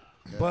hall.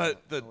 Yeah,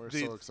 But we're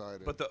so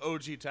excited. But the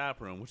OG tap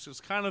room, which has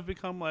kind of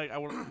become like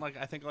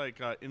I think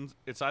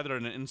it's either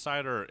an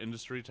insider or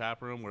industry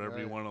tap room, whatever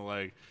you Right. want to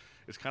like.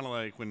 It's kind of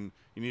like when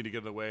you need to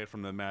get away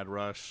from the mad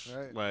rush,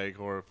 Right.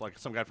 or if like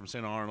some guy from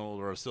St. Arnold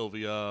or a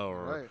Sylvia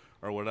Right.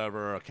 or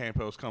whatever, a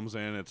Campos comes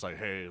in, it's like,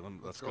 hey,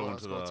 let's go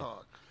into the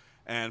talk.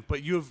 And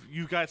but you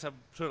guys have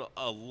put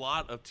a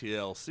lot of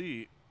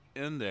TLC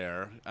in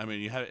there. I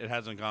mean, it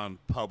hasn't gone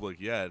public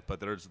yet, but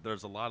there's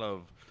a lot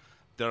of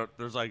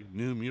there's like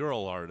new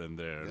mural art in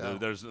there. Yeah.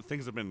 There's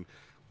things have been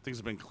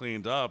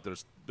cleaned up.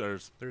 There's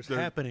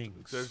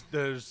happenings.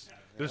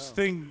 There's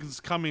things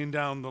coming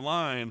down the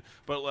line,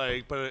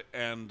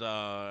 and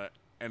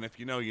if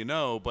you know, you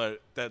know.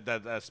 But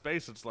that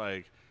space, it's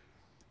like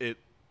it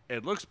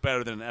looks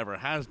better than it ever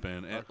has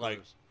been.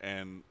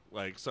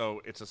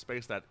 So it's a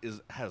space that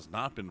has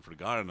not been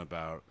forgotten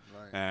about.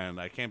 Right. And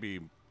I can't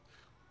be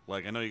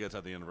like, I know you guys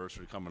have the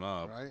anniversary coming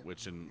up, Right.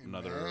 which in In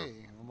another May,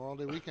 Memorial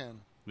Day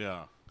weekend.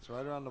 yeah. It's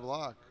right around the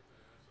block.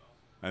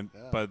 And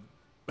Yeah. but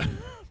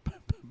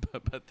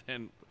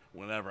then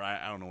whenever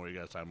I don't know where you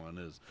guys' timeline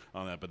is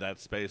on that, but that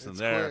space in It's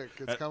there,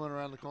 quick. It's coming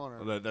around the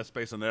corner. that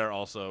space in there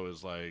also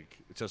is like,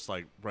 it's just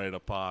like ready to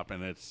pop,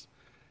 and it's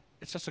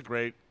just a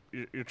great.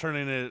 You're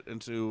turning it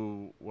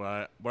into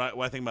what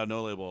I think about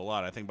No Label a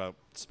lot. I think about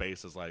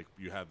space as like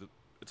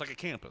it's like a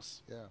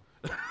campus. Yeah.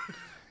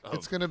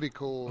 It's going to be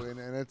cool, and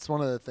it's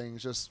one of the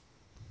things. Just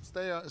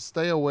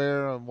stay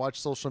aware and watch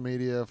social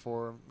media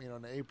for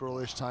an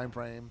April-ish time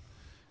frame.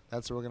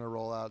 That's where we're going to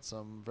roll out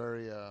some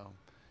very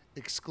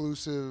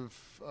exclusive,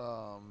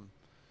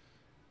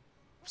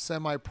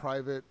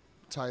 semi-private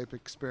type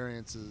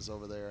experiences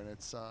over there, and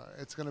it's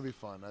going to be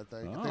fun. I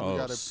think we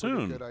got a soon.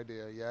 pretty good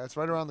idea. Yeah, it's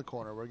right around the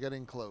corner. We're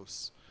getting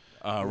close.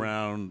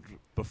 Around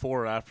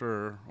before,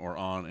 after, or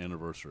on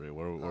anniversary.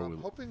 Where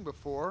I'm hoping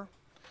before.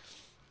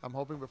 I'm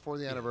hoping before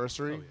the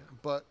anniversary,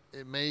 but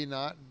it may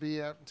not be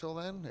until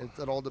then.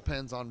 It all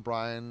depends on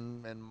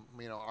Brian and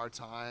our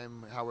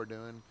time, how we're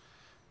doing.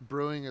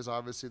 Brewing is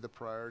obviously the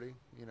priority,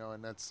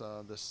 and that's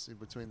this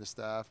between the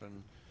staff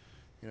and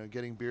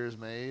getting beers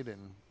made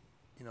and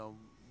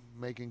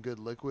making good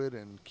liquid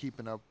and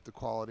keeping up the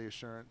quality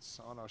assurance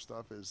on our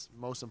stuff is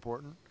most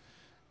important.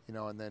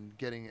 And then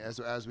getting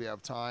as we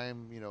have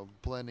time,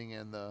 blending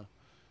in the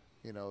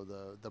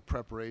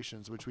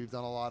preparations, which we've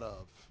done a lot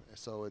of.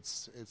 So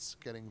it's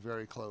getting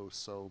very close.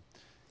 So,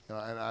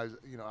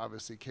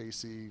 obviously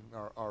Casey,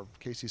 our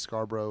Casey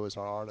Scarborough is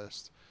our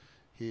artist.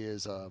 He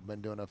has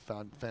been doing a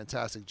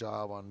fantastic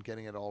job on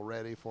getting it all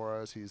ready for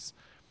us.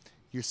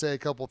 You say a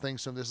couple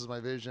things to him, this is my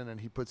vision, and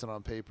he puts it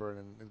on paper,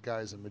 and the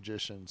guy's a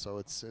magician. So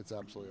it's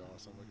absolutely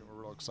awesome.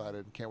 We're real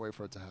excited. Can't wait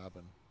for it to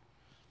happen.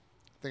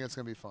 I think it's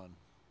going to be fun.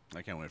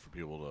 I can't wait for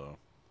people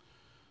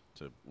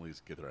to at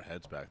least get their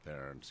heads back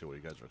there and see what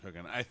you guys are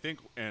cooking. I think,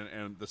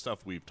 and the stuff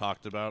we've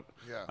talked about,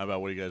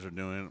 about what you guys are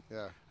doing,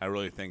 I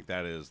really think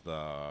that is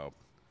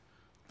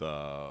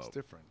it's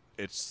different.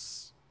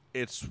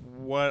 It's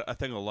what I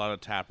think a lot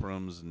of tap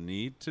rooms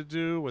need to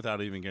do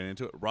without even getting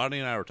into it. Rodney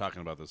and I were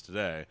talking about this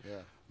today.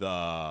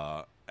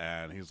 Yeah.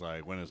 And he's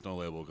like, when is No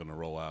Label going to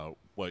roll out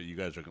what you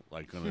guys are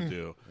like going to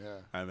do? Yeah.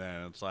 And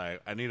then it's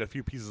like, I need a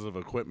few pieces of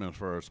equipment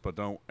first, but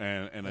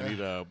and I need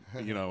a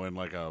and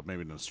like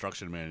maybe an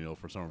instruction manual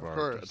for some of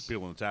our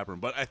people in the tap room.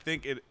 But I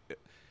think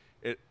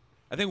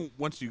I think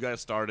once you guys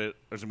start it,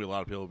 there's gonna be a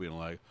lot of people being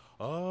like,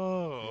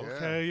 oh,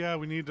 okay, yeah,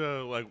 we need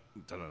to like.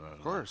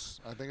 Of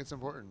course, I think it's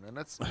important, and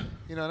that's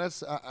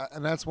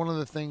and that's one of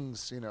the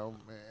things,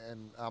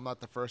 and I'm not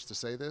the first to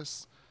say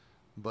this,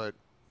 but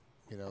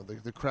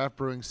the craft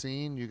brewing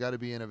scene, you got to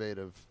be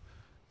innovative.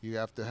 You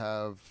have to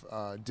have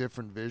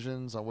different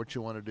visions on what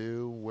you want to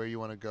do, where you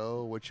want to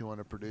go, what you want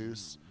to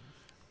produce.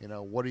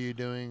 What are you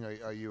doing?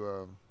 Are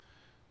you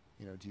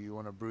do you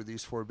want to brew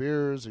these 4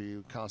 beers, or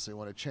you constantly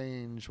want to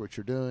change what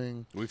you're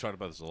doing? We've talked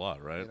about this a lot,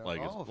 right?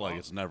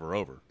 It's never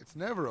over. It's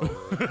never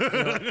over.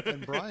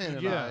 And Brian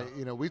and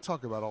I, we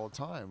talk about it all the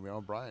time.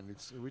 Brian,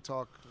 we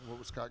talk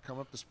what's got come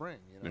up the spring.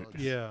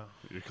 Yeah.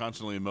 You're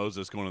constantly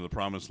Moses going to the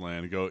promised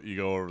land. You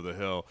go over the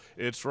hill.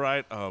 It's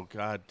right. Oh,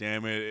 God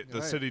damn it.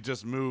 The city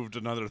just moved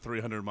another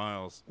 300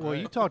 miles. Well,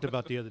 you talked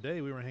about the other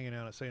day, we were hanging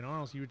out at St.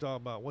 Arnold's. You were talking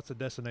about what's a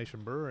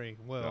destination brewery.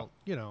 Well,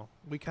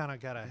 we kind of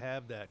got to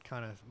have that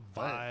kind of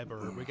vibe.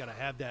 Or we got to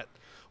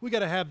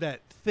have that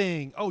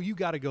thing. Oh, you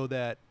got to go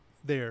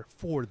there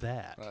for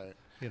that. Right.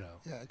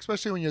 Yeah,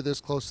 especially when you're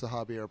this close to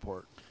Hobby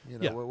Airport.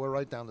 We're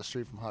right down the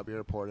street from Hobby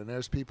Airport, and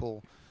there's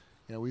people.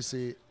 We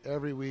see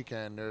every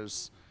weekend.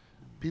 There's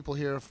people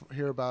hear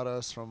about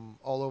us from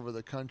all over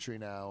the country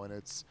now, and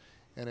it's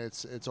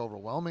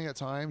overwhelming at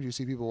times. You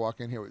see people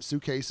walk in here with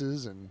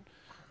suitcases and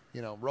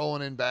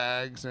rolling in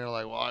bags, and they're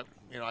like, well,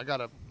 I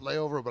got a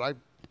layover, but I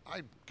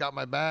got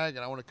my bag,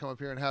 and I want to come up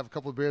here and have a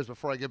couple of beers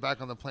before I get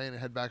back on the plane and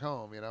head back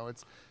home.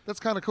 That's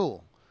kind of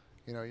cool.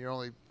 You're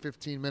only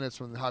 15 minutes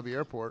from the Hobby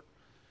Airport,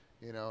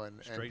 you know,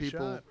 and Straight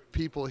people shot.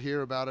 people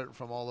hear about it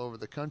from all over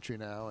the country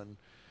now, and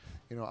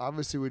you know,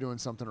 obviously we're doing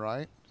something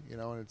right, you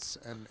know, and it's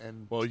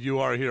and Well, you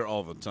are here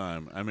all the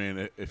time. I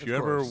mean, if you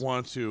ever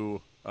want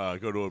to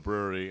go to a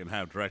brewery and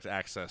have direct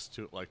access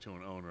to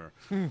an owner,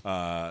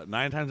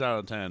 9 times out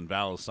of 10,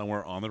 Val is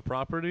somewhere on their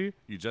property.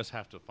 You just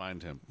have to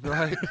find him.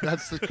 right,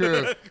 that's the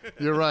truth.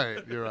 You're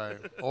right.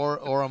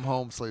 Or I'm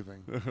home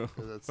sleeping.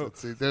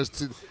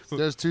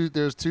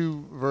 There's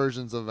two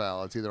versions of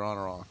Val. It's either on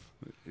or off.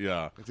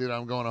 Yeah, It's either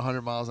I'm going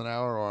 100 miles an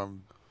hour, or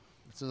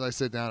as soon as I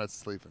sit down, it's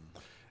sleeping.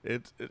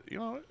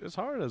 it's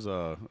hard as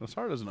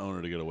an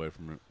owner to get away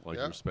from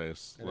your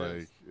space.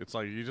 It's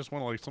like you just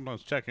want to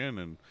sometimes check in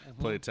and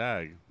play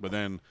tag, but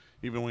then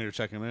even when you're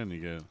checking in, you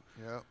get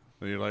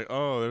then you're like,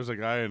 oh, there's a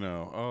guy I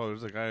know. Oh,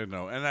 there's a guy I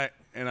know, and I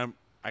can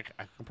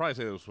probably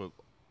say this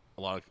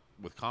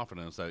with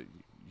confidence that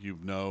you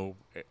know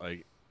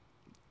like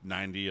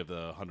 90 of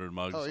the 100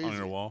 mugs on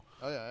your wall.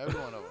 Oh yeah,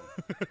 every one of them.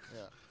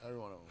 Yeah, every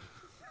one of them.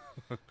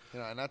 You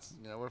know, and that's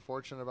we're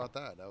fortunate about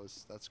that.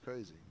 That's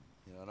crazy.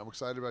 You know, and I'm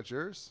excited about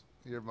your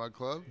mug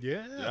club.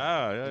 Yeah.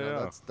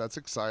 Yeah. That's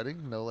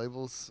exciting. No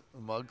Labels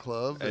Mug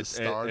Club is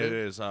started. It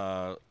is.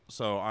 So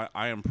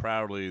I am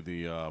proudly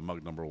the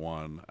mug number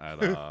 1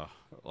 at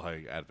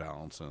at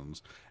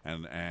Valentin's,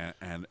 and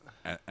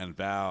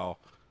Val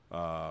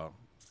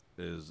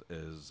is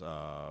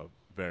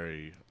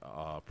very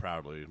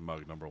proudly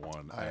mug number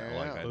 1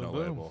 at No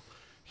Label.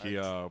 He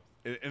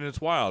and it's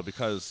wild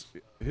because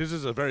his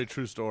is a very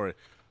true story.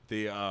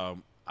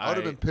 I would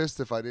have been pissed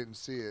if I didn't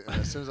see it,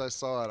 and as soon as I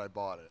saw it, I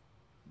bought it.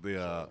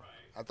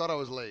 I thought I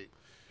was late.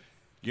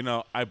 You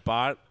know, I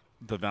bought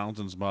the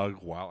Valentin's mug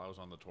while I was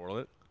on the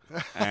toilet,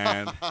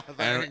 and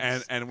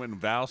when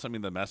Val sent me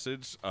the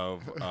message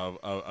of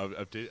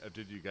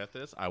did you get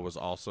this? I was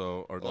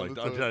also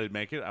did I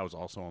make it? I was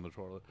also on the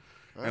toilet,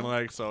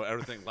 and so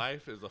everything.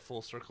 Life is a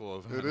full circle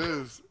of. It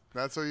is.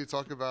 That's what you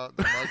talk about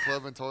the mug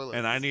club and toilet.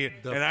 And I need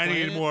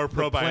more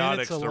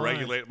probiotics to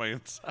regulate my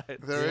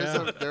insides.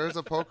 There is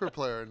a poker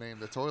player named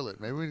the Toilet.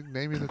 Maybe we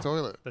name you the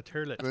Toilet. The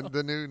Turlet.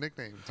 The new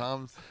nickname.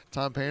 Tom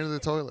Painter the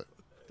Toilet.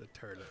 The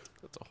Turlet.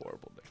 That's a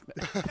horrible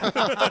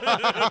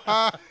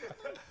nickname.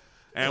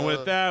 And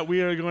with that, we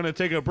are going to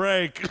take a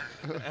break.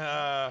 You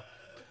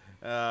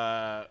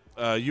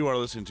are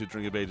listening to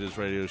Drink of Ages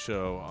radio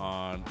show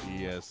on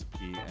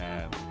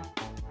ESPN.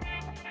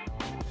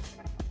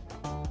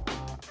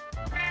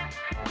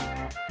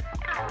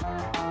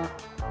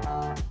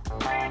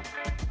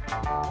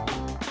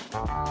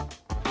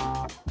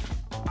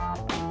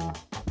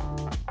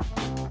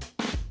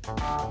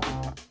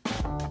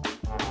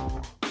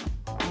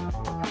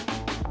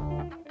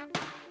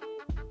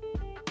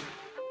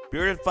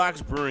 Bearded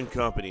Fox Brewing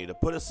Company. To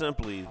put it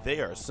simply, they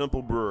are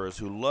simple brewers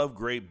who love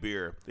great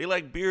beer. They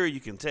like beer you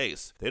can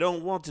taste. They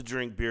don't want to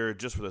drink beer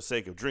just for the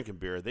sake of drinking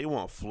beer. They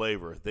want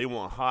flavor. They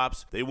want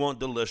hops. They want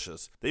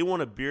delicious. They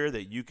want a beer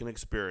that you can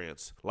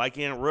experience. Like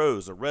Aunt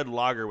Rose, a red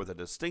lager with a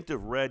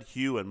distinctive red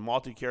hue and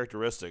malty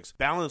characteristics,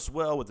 balanced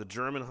well with the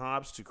German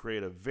hops to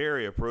create a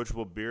very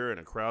approachable beer and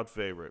a crowd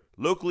favorite.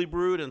 Locally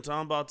brewed in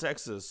Tomball,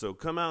 Texas, so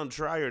come out and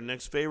try your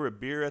next favorite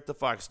beer at the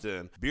Fox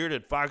Den.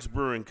 Bearded Fox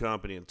Brewing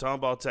Company in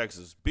Tomball,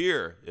 Texas.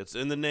 Beer, it's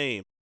in the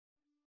name.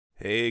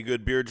 Hey,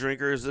 good beer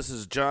drinkers, this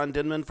is John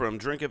Denman from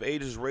Drink of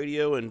Ages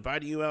Radio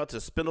inviting you out to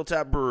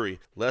Spindletap Brewery.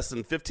 Less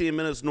than 15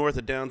 minutes north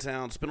of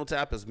downtown,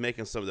 Spindletap is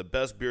making some of the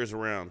best beers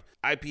around.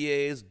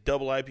 IPAs,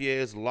 double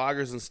IPAs,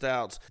 lagers, and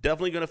stouts.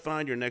 Definitely going to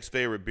find your next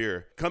favorite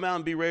beer. Come out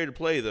and be ready to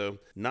play, though.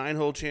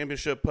 9-hole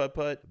championship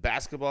putt-putt,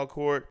 basketball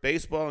court,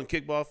 baseball and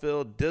kickball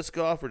field, disc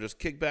golf, or just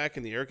kick back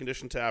in the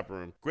air-conditioned tap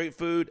room. Great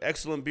food,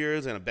 excellent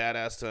beers, and a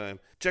badass time.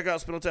 Check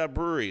out Spindletap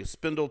Brewery,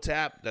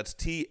 Spindletap, that's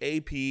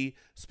T-A-P,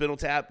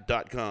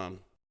 spindletap.com.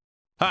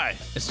 Hi,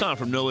 it's Tom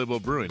from No Label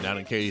Brewing down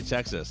in Katy,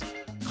 Texas.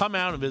 Come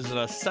out and visit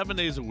us 7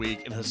 days a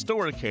week in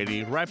historic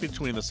Katy, right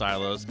between the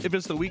silos. If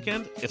it's the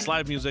weekend, it's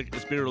live music,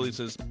 it's beer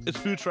releases, it's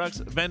food trucks,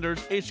 vendors,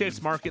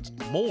 HX markets,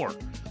 more.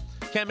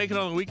 Can't make it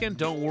on the weekend?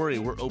 Don't worry,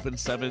 we're open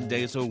 7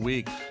 days a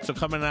week. So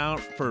coming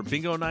out for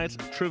bingo nights,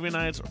 trivia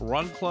nights,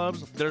 run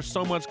clubs, there's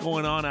so much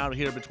going on out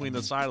here between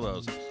the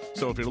silos.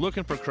 So if you're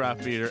looking for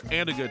craft beer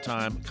and a good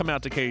time, come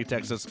out to Katy,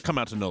 Texas. Come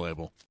out to No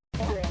Label.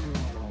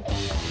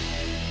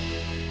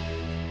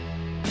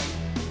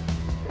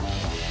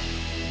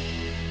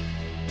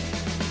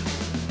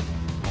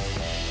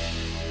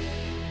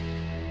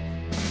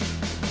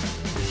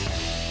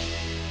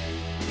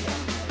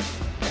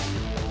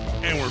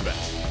 And we're back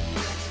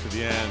to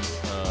the end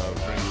of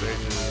Drink of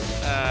Ages.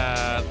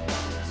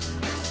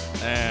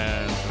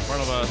 And in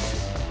front of us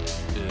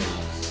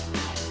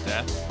is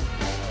death.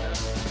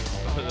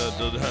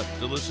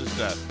 Delicious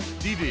death.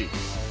 DD.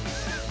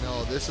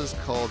 No, this is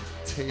called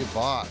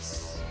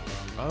Tebas.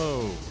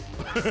 Oh.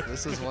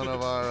 This is one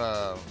of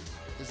our,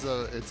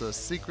 it's a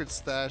secret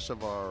stash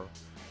of our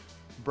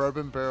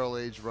bourbon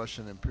barrel-aged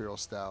Russian Imperial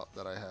Stout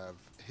that I have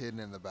hidden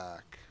in the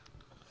back.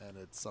 And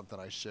it's something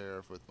I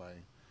share with my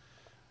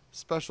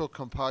special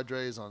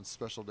compadres on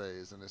special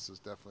days, and this is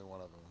definitely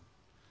one of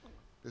them.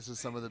 This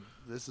is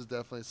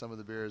definitely some of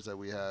the beers that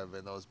we have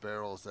in those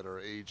barrels that are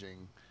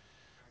aging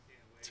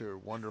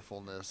to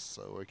wonderfulness.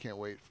 So we can't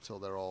wait till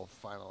they're all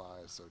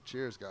finalized. So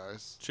cheers,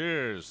 guys.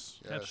 Cheers.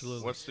 Yes.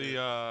 Absolutely. What's the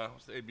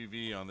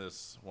ABV on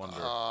this Wonder?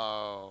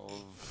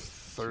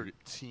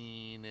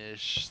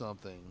 13-ish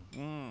something.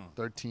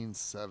 13.7,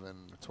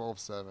 12.7 or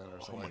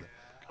something like that.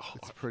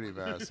 It's pretty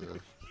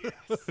massive.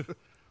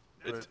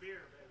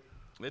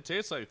 It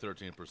tastes like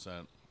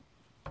 13%.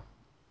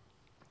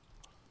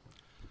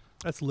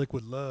 That's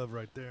liquid love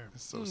right there.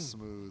 It's so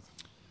smooth.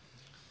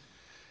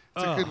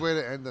 It's a good way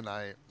to end the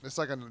night. It's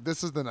like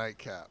this is the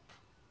nightcap.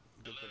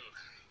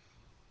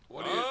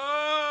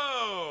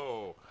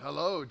 Hello,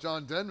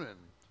 John Denman.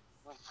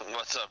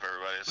 What's up,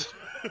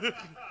 everybody?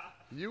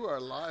 You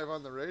are live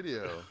on the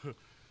radio.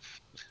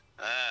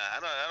 I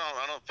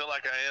don't feel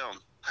like I am.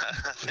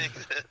 I think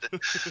that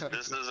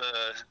this is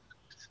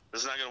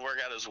not going to work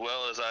out as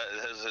well as I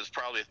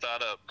probably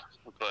thought up.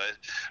 But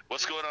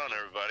what's going on,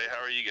 everybody?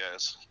 How are you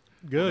guys?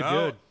 Good.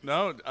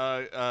 No,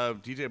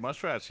 DJ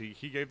Muskrat,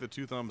 he gave the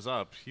 2 thumbs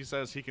up. He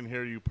says he can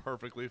hear you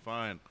perfectly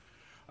fine.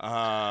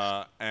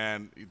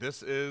 And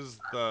this is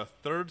the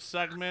third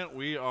segment.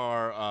 We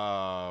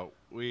have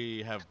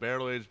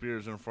barrel-aged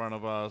beers in front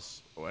of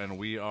us, and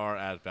we are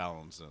at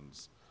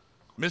Valencin's.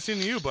 Missing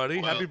you,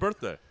 buddy. Happy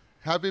birthday.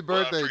 Happy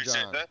birthday, I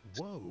appreciate John. that.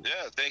 Whoa.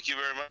 Yeah, thank you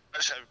very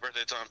much. Happy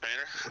birthday, Tom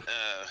Painter.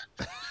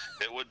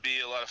 It would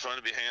be a lot of fun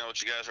to be hanging out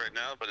with you guys right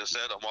now, but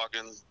instead I'm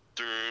walking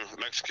through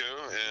Mexico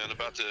and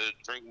about to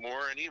drink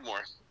more and eat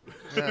more.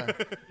 Yeah,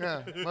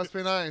 must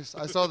be nice.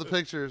 I saw the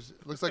pictures.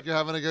 Looks like you're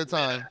having a good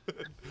time.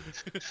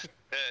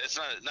 It's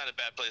not a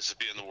bad place to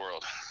be in the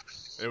world.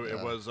 It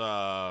was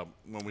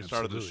when we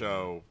started the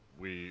show.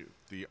 The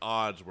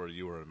odds were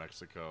you were in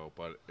Mexico,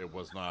 but it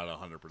was not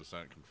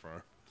 100%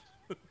 confirmed.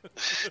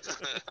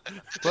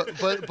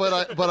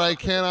 but I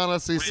can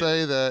honestly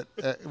say that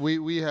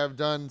we have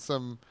done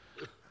some.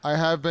 I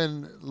have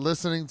been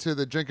listening to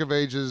the Drink of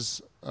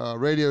Ages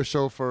radio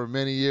show for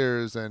many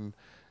years, and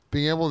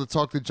being able to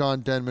talk to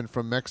John Denman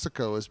from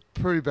Mexico is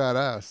pretty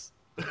badass.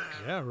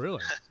 Yeah,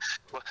 really.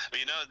 Well,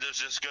 this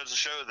just goes to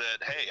show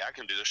that, hey, I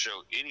can do the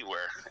show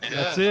anywhere. And,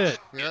 That's it.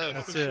 Yeah,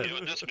 that's it. You know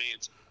what this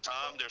means?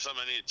 Tom, there's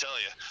something I need to tell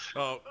you.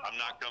 Oh, I'm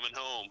not coming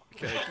home.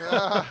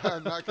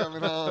 I'm not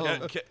coming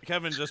home.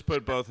 Kevin just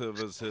put both of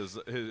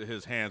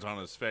his hands on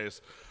his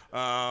face.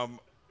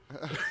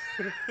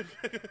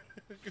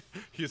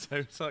 He's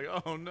like,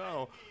 oh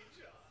no.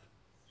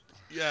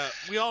 Yeah,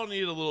 we all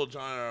need a little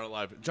John in our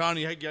life. John,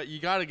 you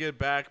got to get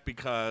back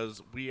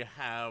because we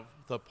have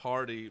the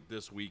party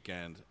this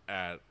weekend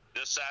at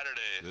This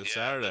Saturday. This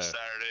Saturday,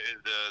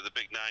 the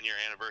big 9-year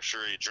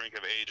anniversary Drink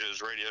of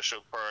Ages radio show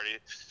party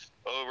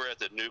over at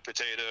the New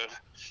Potato.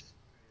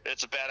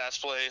 It's a badass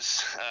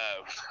place.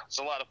 It's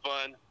a lot of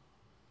fun.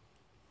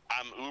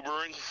 I'm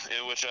Ubering,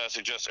 in which I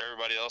suggest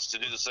everybody else to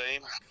do the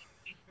same.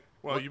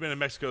 Well, you've been in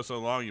Mexico so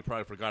long, you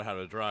probably forgot how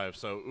to drive,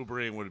 so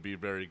Ubering would be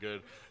very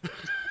good.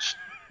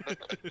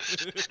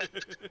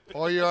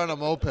 Or you're on a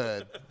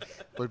moped,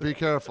 but be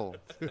careful.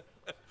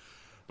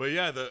 But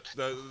yeah, the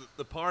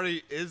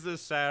party is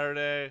this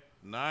Saturday,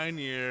 9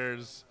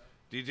 years.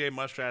 DJ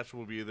Muskrat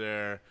will be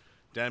there.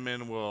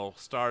 Denman will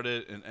start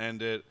it and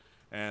end it.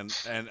 And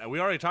we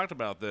already talked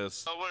about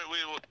this. Oh, we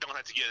don't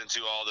have to get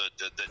into all the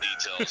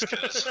details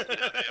because they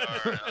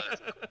are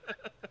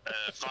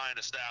a fine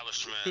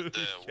establishment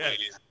that Yes.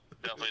 we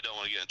definitely don't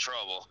want to get in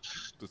trouble.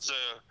 So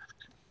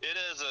it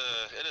is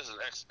an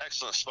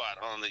excellent spot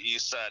on the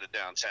east side of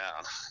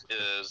downtown. It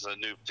is a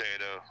New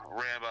Potato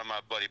ran by my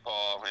buddy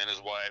Paul and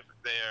his wife.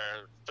 They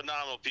are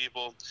phenomenal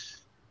people.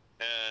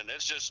 And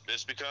it's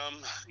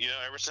become,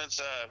 ever since,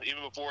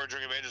 even before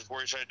Drink of Ages,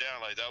 before he shut it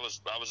down, like I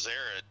was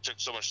there. It took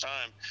so much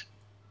time,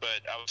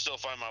 but I would still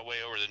find my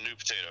way over to New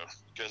Potato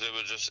because it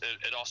was just,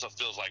 it also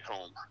feels like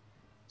home.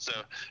 So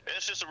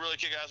it's just a really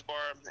kick-ass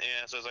bar,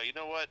 and so I was like, you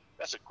know what?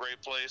 That's a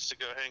great place to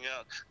go hang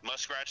out.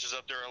 Muskrat is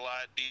up there a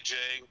lot,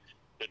 DJing.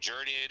 The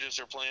Journey Ages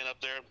are playing up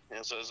there,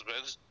 and so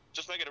it's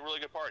just making a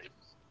really good party.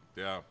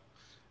 Yeah.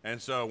 And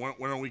so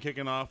when are we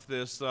kicking off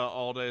this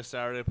all-day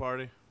Saturday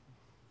party?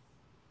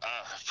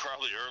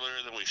 Probably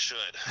earlier than we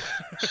should.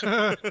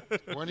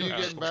 When are you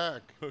getting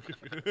back? I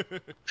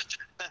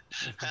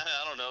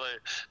don't know.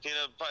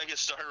 Probably get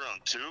started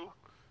around 2.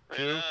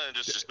 And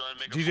just go ahead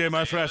and make a DJ full day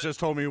Muskrat of it. just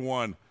told me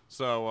 1.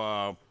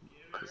 So,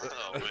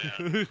 Oh,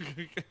 man.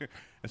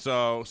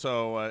 so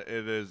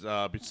it is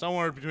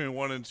somewhere between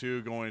 1 and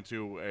 2 going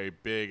to a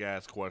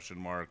big-ass question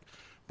mark.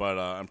 But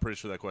I'm pretty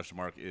sure that question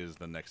mark is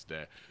the next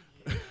day.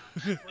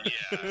 Yeah, I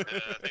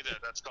think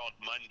that's called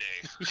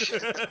Monday.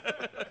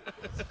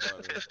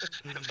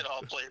 If it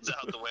all plays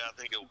out the way I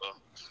think it will.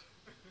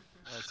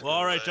 Well,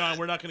 all right, John,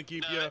 we're not going to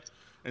keep you.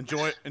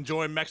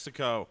 Enjoy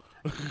Mexico.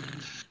 Man,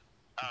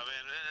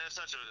 it's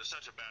such a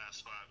badass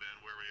spot,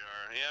 man, where we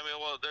are. Yeah, I mean,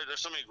 well,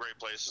 there's so many great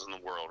places in the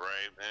world,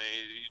 right? I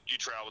mean, you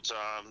travel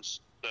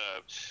times.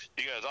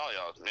 You guys, all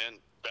y'all, man,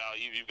 Val,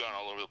 you've gone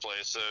all over the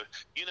place. So,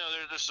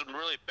 there's some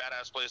really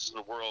badass places in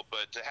the world,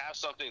 but to have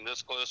something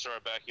this close to our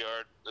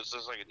backyard, this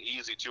is like an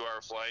easy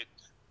 2-hour flight.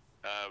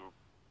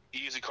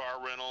 easy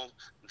car rental,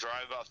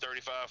 drive about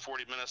 35,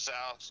 40 minutes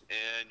south,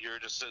 and you're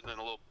just sitting in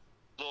a little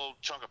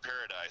chunk of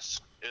paradise.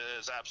 It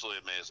is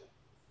absolutely amazing.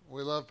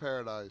 We love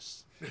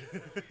paradise.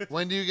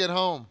 When do you get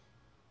home?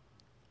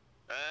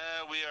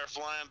 We are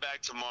flying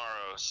back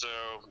tomorrow, so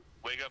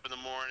wake up in the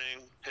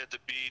morning, hit the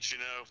beach,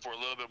 for a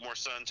little bit more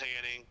sun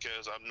tanning,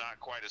 because I'm not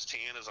quite as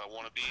tan as I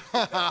want to be.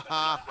 I'm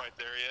not quite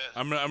there yet.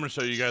 I'm gonna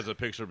show you guys a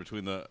picture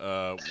between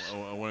the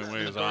when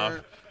he's off,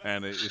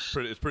 and it's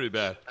pretty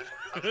bad.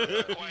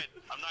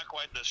 I'm not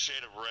quite the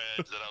shade of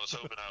red that I was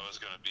hoping I was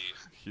going to be.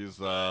 He's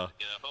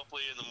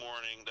hopefully in the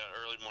morning, that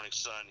early morning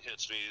sun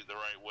hits me the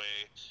right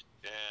way,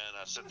 and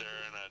I sit there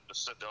and I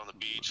just sit down on the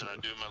beach and I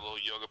do my little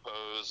yoga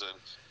pose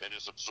and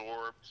just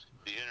absorb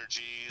the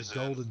energies The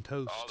golden and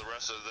toast. all the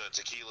rest of the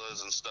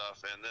tequilas and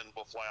stuff, and then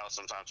we'll fly out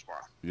sometime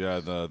tomorrow. Yeah,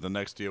 the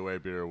next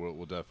DOA beer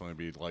will definitely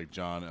be like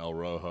John El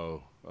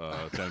Rojo.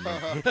 That's so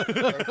funny.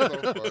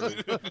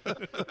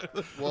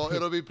 Well,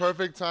 it'll be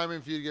perfect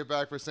timing for you to get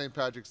back for St.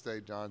 Patrick's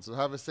Day, John. So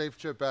have a safe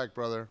trip back,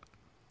 brother.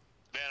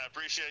 Man, I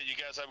appreciate it. You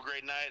guys have a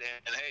great night,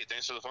 and hey,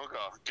 thanks for the phone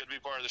call. Good to be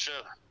part of the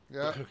show.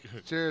 Yeah.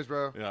 Cheers,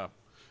 bro. Yeah.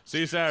 See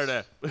you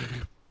Saturday.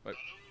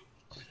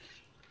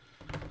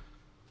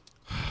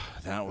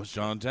 That was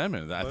John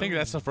Denman. I think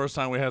that's the first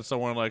time we had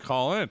someone like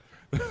call in.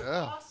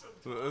 Yeah.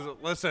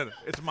 Listen,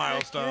 it's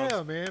milestones.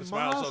 Yeah, man, It's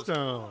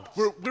milestones.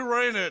 We're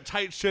running a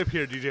tight ship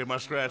here, DJ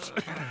Muskrat.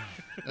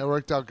 It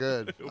worked out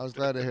good. I was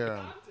glad to hear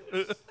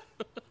him.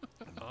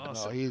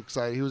 Awesome.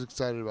 No, he was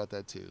excited about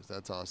that too.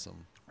 That's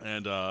awesome.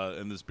 And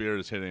this beer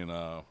is hitting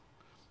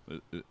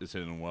it's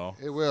hitting well.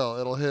 It will.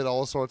 It'll hit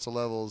all sorts of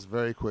levels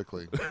very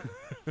quickly.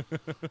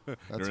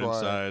 That's Your why.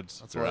 insides,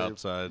 That's your why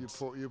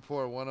outsides. You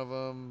pour one of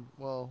them.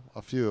 Well,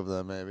 a few of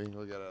them maybe.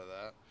 We'll get out of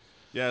that.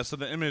 Yeah. So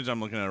the image I'm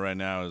looking at right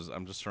now is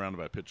I'm just surrounded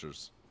by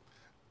pictures.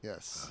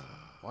 Yes.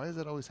 Why does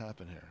that always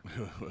happen here?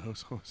 It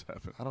always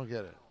happens. I don't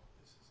get it.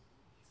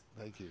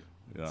 Thank you.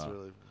 It's Yeah.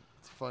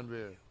 it's a fun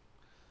beer.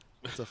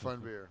 It's a fun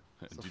beer.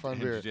 It's a DJ fun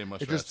beer.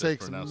 Muskrat It just says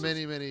takes pronounces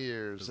many, many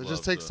years. his It love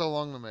just takes to- so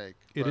long to make.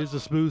 It is a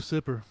smooth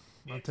sipper.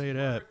 I'll tell you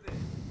that.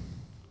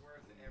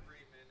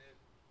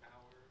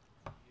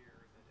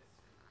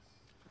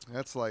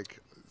 That's like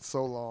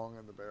so long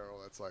in the barrel.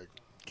 That's like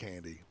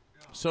candy.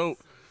 So,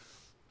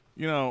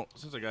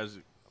 since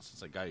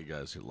I got you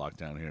guys locked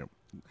down here,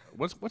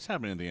 what's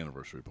happening at the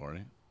anniversary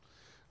party?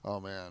 Oh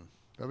man,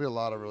 there'll be a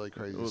lot of really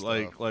crazy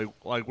Like stuff.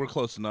 we're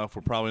close enough.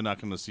 We're probably not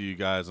going to see you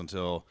guys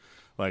until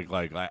like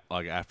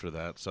after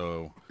that.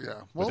 So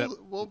Yeah, Would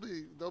well,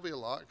 there'll be a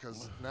lot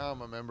because now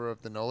I'm a member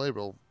of the No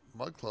Label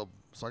Mug Club,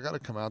 so I got to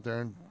come out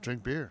there and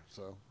drink beer.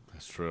 So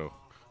that's true.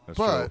 That's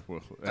But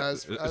true.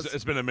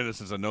 it's been a minute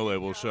since a No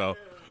Label show.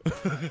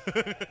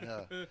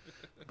 yeah,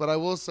 but I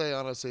will say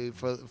honestly,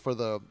 for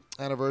the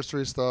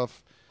anniversary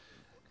stuff,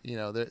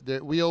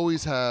 we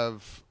always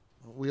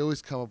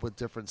come up with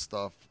different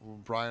stuff.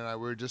 Brian and I,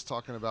 we were just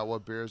talking about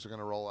what beers are going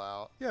to roll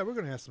out. Yeah, we're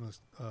gonna have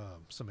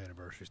some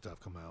anniversary stuff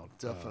come out.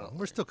 Definitely.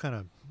 We're still kind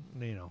of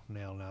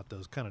nailing out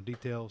those kind of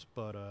details,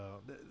 but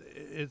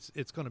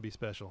it's gonna be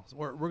special.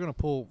 We're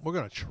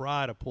gonna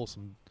try to pull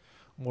some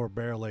more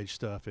barrel aged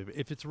stuff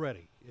if it's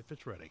ready. If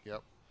it's ready.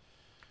 Yep.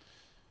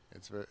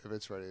 If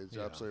it's ready, it's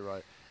Yeah. absolutely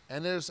right.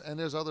 And there's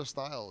other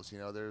styles.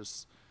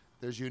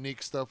 There's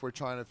unique stuff we're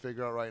trying to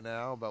figure out right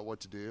now about what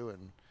to do,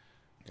 and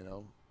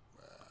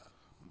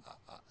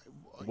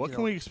What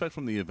can we expect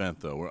from the event,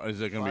 though? Is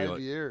it going to be 5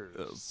 like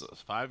years?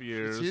 5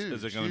 years? It's huge.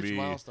 Is it going to Huge be?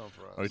 milestone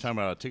for us. Are we talking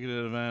about a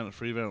ticketed event, a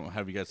free event?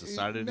 Have you guys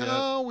decided yet?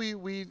 No,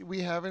 we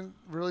haven't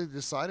really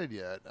decided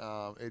yet.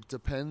 It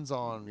depends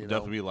on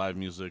Definitely be live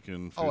music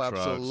and food Oh, trucks.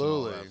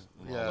 absolutely. And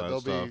all that, Yeah, all that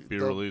there'll stuff. be- beer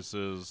there'll-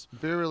 releases.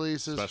 beer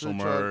releases, special food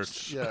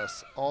merch. trucks,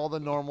 yes, all the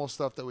normal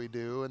stuff that we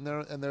do, and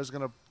there's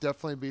going to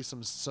definitely be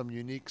some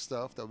unique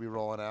stuff that we'll be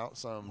rolling out.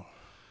 Some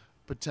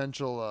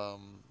potential.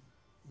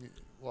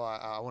 Well,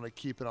 I want to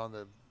keep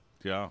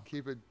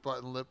it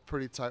button lip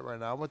pretty tight right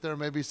now, but there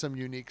may be some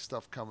unique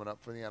stuff coming up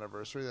for the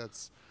anniversary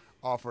that's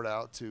offered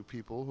out to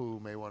people who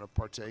may want to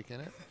partake in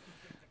it.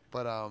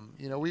 But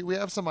we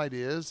have some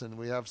ideas and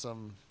we have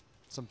some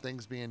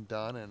things being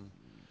done, and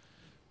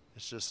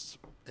it's just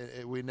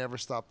we never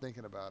stop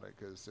thinking about it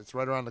because it's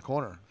right around the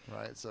corner,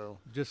 right? So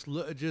Just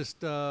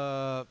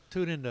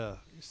tune into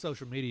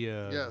social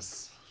media.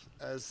 yes,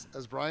 as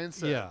Brian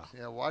said,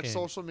 Yeah. watch And-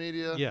 social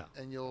media, yeah.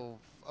 and you'll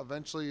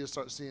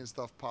start seeing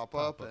stuff pop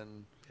up,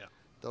 and Yeah.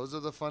 those are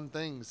the fun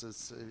things.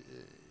 It's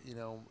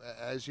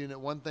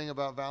one thing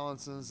about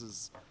Valencin's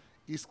is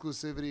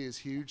exclusivity is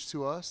huge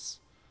to us.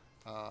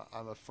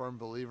 I'm a firm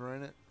believer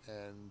in it,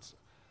 and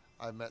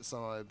I've met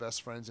some of my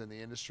best friends in the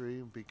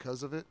industry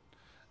because of it.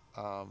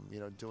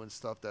 Doing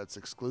stuff that's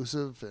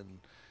exclusive and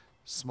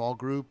small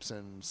groups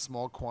and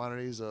small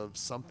quantities of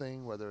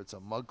something, whether it's a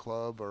mug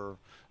club or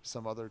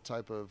some other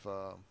type of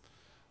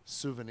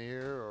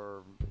souvenir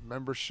or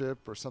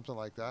membership or something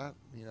like that.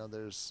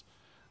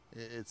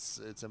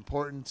 It's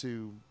important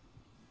to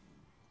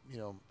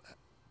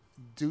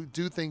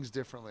do things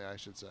differently, I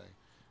should say.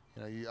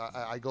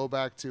 I go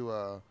back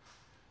to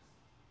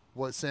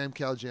what Sam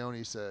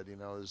Calagione said.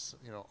 Is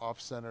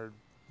off-centered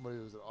what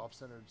was it,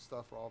 off-centered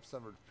stuff or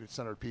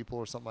off-centered people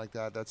or something like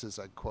that. That's his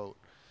quote.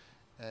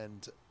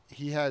 And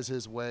he has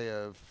his way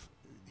of,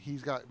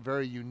 he's got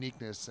very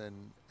uniqueness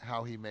in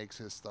how he makes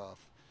his stuff,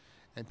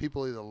 and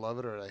people either love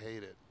it or they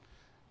hate it.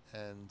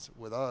 And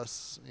with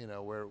us,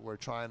 we're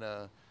trying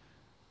to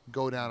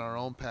go down our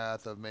own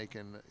path of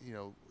making,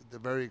 the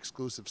very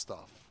exclusive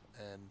stuff.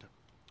 And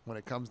when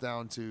it comes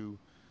down to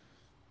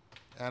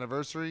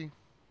anniversary,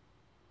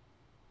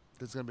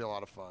 it's going to be a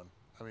lot of fun.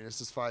 I mean,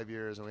 this is 5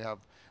 years, and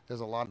there's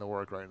a lot in the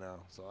work right now.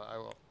 So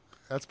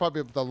that's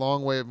probably the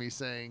long way of me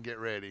saying get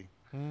ready.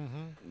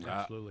 Mm-hmm.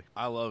 Absolutely.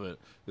 I love it.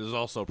 This is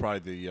also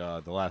probably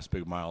the last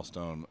big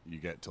milestone you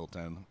get till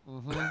 10.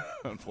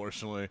 Mm-hmm.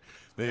 Unfortunately,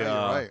 you're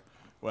right.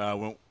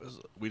 Well,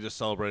 we just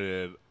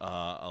celebrated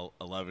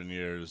 11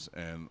 years,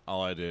 and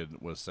all I did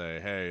was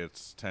say, "Hey,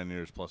 it's 10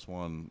 years plus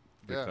one."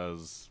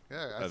 Because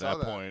I at saw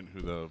that point,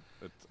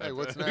 hey,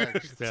 what's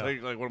next? It's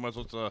like, what am I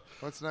supposed to?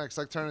 What's next?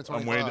 Like turning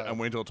 25. I'm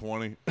waiting till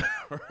 20.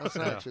 What's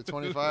next? You're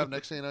 25.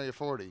 Next thing you know, you're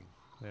 40.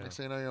 Yeah. Next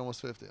thing you know, you're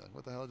almost 50. Like,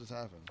 what the hell just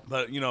happened?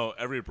 But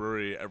every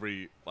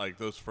brewery,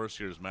 those first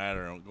years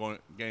matter, and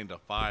getting to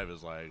 5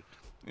 is like,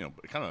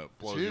 it kind of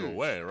blows you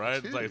away,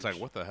 right? It's like,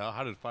 what the hell?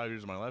 How did 5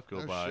 years of my life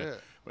go by?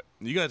 Shit. But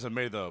you guys have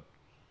made the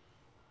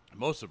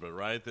most of it,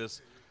 right?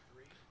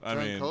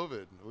 During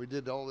COVID, we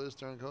did all this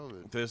during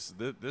COVID.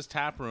 This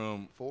tap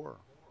room.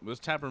 This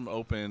tap room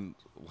opened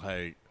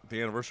like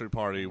the anniversary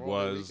party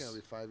was. It'll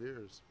be 5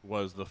 years.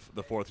 Was the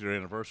 4th year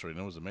anniversary, and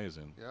it was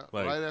amazing. Yeah,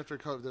 right after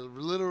COVID,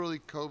 literally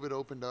COVID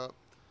opened up.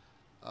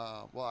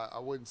 Well, I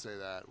wouldn't say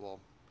that.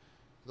 Well,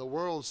 the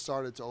world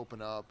started to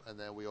open up, and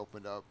then we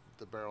opened up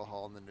the Barrel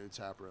Hall and the new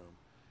tap room,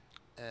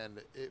 and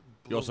it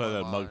blew You also had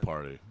that my mug mind.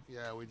 party.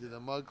 Yeah, we did the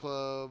mug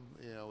club.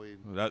 We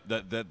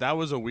that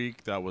was a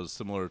week that was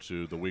similar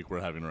to the week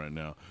we're having right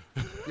now.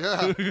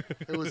 Yeah,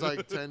 it was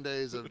like 10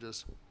 days of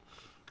just.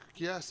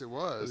 Yes, it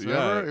was.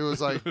 Yeah. Remember? It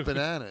was like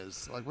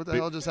bananas. Like, what the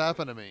hell just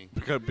happened to me?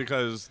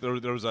 Because there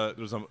was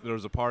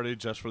a party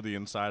just for the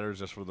insiders,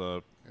 just for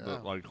the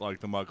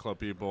the mug club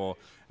people,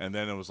 and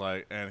then it was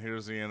like, and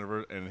here's the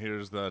anniversary, and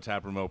here's the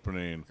tap room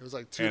opening. It was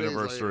like 2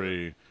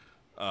 anniversary.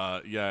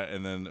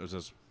 And then it was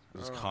just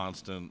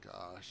constant.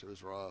 Gosh, it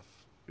was rough.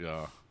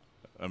 Yeah,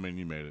 I mean,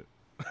 you made it.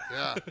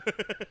 Yeah,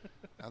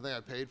 I think I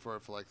paid for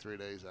it for like 3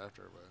 days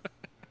after, but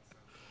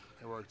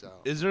it worked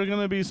out. Is there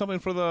gonna be something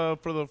for the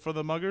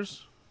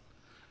muggers?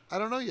 I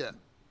don't know yet.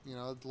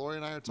 Lori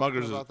and I are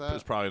talking about that.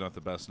 Is probably not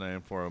the best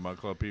name for a mug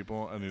club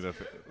people. I need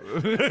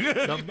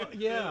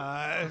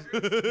yeah.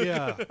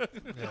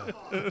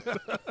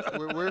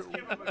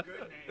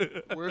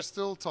 We're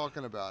still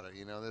talking about it.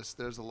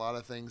 There's a lot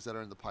of things that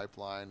are in the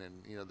pipeline,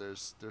 and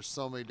there's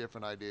so many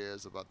different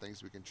ideas about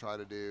things we can try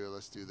to do.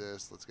 Let's do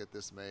this. Let's get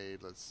this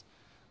made.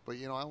 But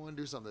I want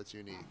to do something that's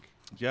unique.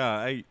 Yeah,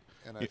 I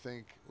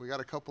think we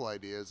got a couple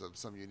ideas of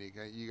some unique.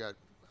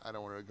 I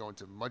don't want to go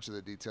into much of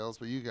the details,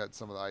 but you got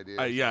some of the ideas.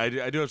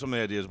 I do have some of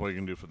the ideas what you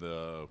can do for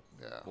the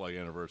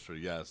anniversary.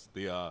 Yes,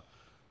 but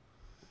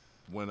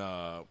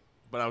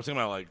I was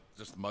thinking about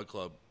just the mug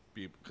club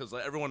because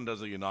everyone does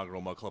the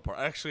inaugural mug club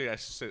party. Actually, I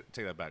should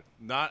take that back.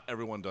 Not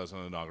everyone does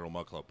an inaugural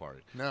mug club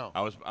party. No,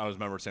 I was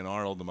member of St.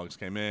 Arnold. The mugs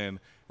came in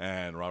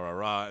and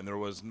rah, and there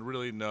was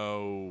really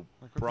no.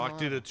 Brock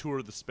did a tour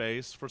of the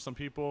space for some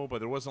people, but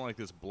there wasn't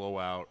this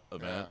blowout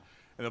event.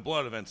 Yeah. And the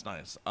blowout event's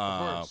nice. Of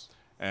course.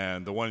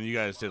 And the one you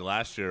guys did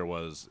last year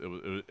was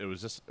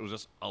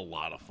just a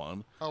lot of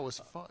fun. Oh, it was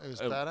fun. It was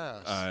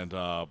badass. And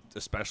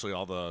especially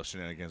all the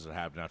shenanigans that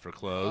happened after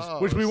close,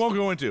 which we won't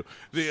go into.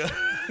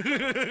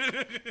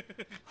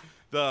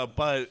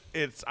 But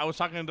I was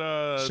talking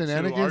to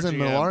shenanigans and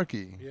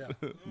malarkey. Yeah,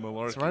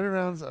 malarkey. It's right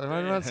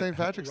around St.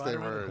 Patrick's Day,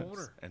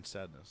 and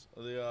sadness.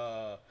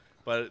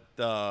 But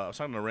I was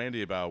talking to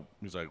Randy about.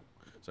 He's like,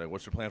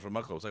 "What's your plan for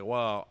Mug Club?" I was like,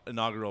 "Well,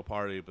 inaugural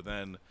party," but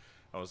then.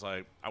 I was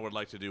like, I would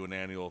like to do an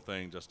annual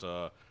thing just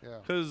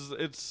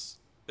because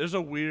there's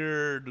a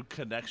weird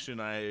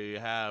connection I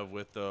have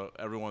with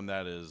everyone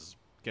that is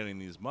getting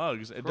these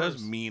mugs. It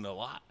does mean a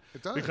lot.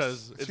 It does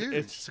because it's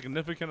a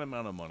significant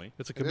amount of money.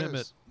 It's a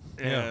commitment,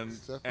 and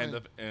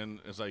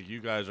it's like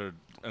you guys are,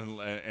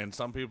 and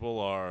some people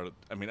are.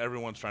 I mean,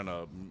 everyone's trying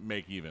to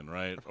make even,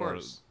 right? Of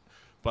course.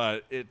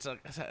 But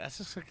that's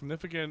a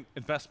significant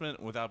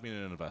investment without being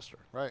an investor,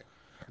 right?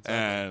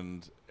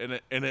 Exactly.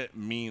 And it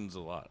means a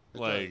lot. It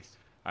does.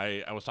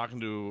 I was talking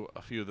to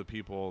a few of the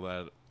people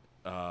that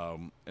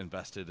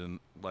invested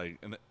in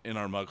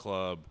our mug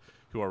club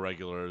who are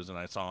regulars, and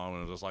I saw them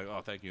and I was just like,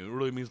 oh, thank you. It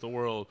really means the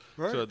world.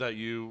 Right. So that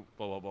you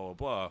blah blah blah blah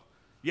blah.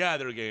 Yeah,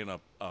 they're getting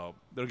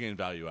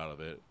value out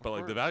of it,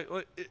 but the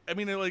value. It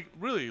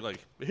really it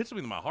hits me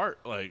in my heart.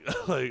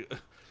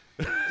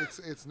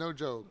 It's no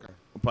joke.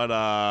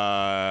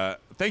 But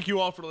thank you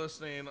all for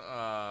listening.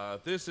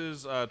 This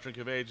is Drink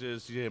of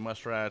Ages. DJ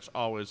Muskrat,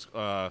 always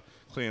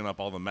cleaning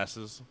up all the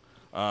messes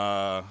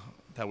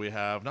that we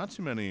have. Not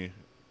too many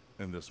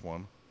in this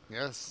one.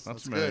 Yes, not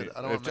that's too many. Good.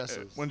 I don't want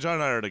messes. When John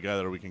and I are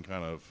together, we can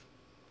kind of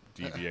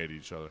deviate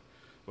each other.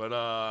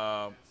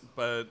 But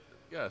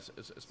yes,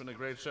 it's been a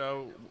great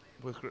show.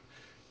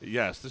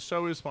 Yes, the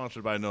show is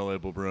sponsored by No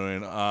Label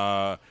Brewing,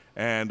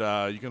 and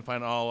you can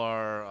find all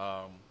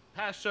our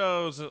past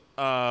shows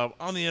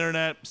on the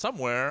internet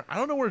somewhere. I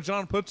don't know where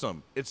John puts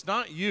them. It's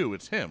not you,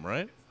 it's him,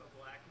 right? It's the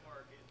black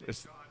market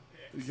that John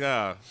picks.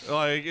 Yeah,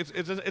 like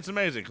it's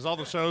amazing because all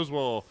the shows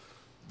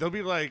they'll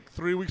be like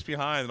 3 weeks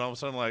behind, and all of a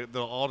sudden like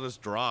they'll all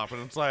just drop,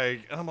 and it's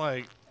like, and I'm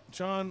like,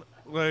 John,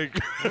 like,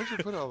 where'd you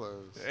put all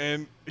those?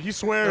 And he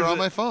swears they're on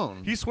my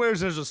phone. He swears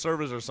there's a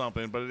service or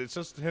something, but it's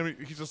just him.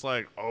 He's just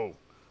like, oh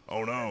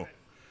no,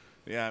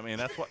 yeah. I mean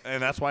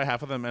that's why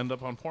half of them end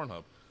up on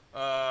Pornhub.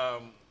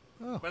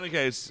 In any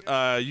case,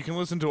 you can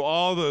listen to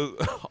all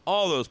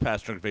those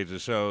past Drink of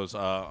Ages shows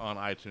on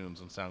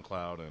iTunes and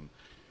SoundCloud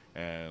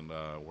and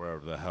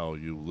wherever the hell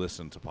you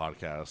listen to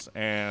podcasts.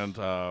 And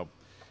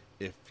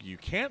if you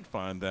can't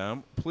find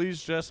them,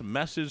 please just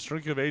message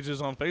Drink of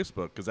Ages on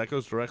Facebook because that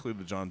goes directly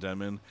to John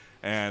Denman,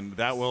 and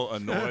that will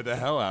annoy the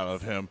hell out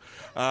of him.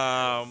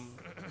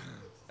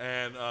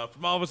 And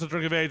from all of us at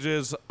Drink of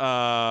Ages,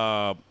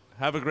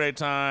 have a great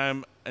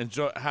time.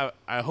 Enjoy.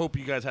 I hope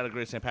you guys had a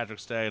great St.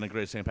 Patrick's Day and a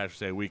great St. Patrick's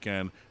Day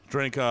weekend.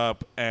 Drink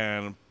up,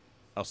 and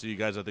I'll see you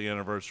guys at the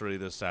anniversary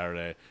this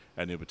Saturday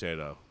at New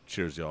Potato.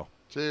 Cheers, y'all.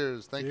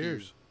 Cheers. Thank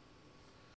you.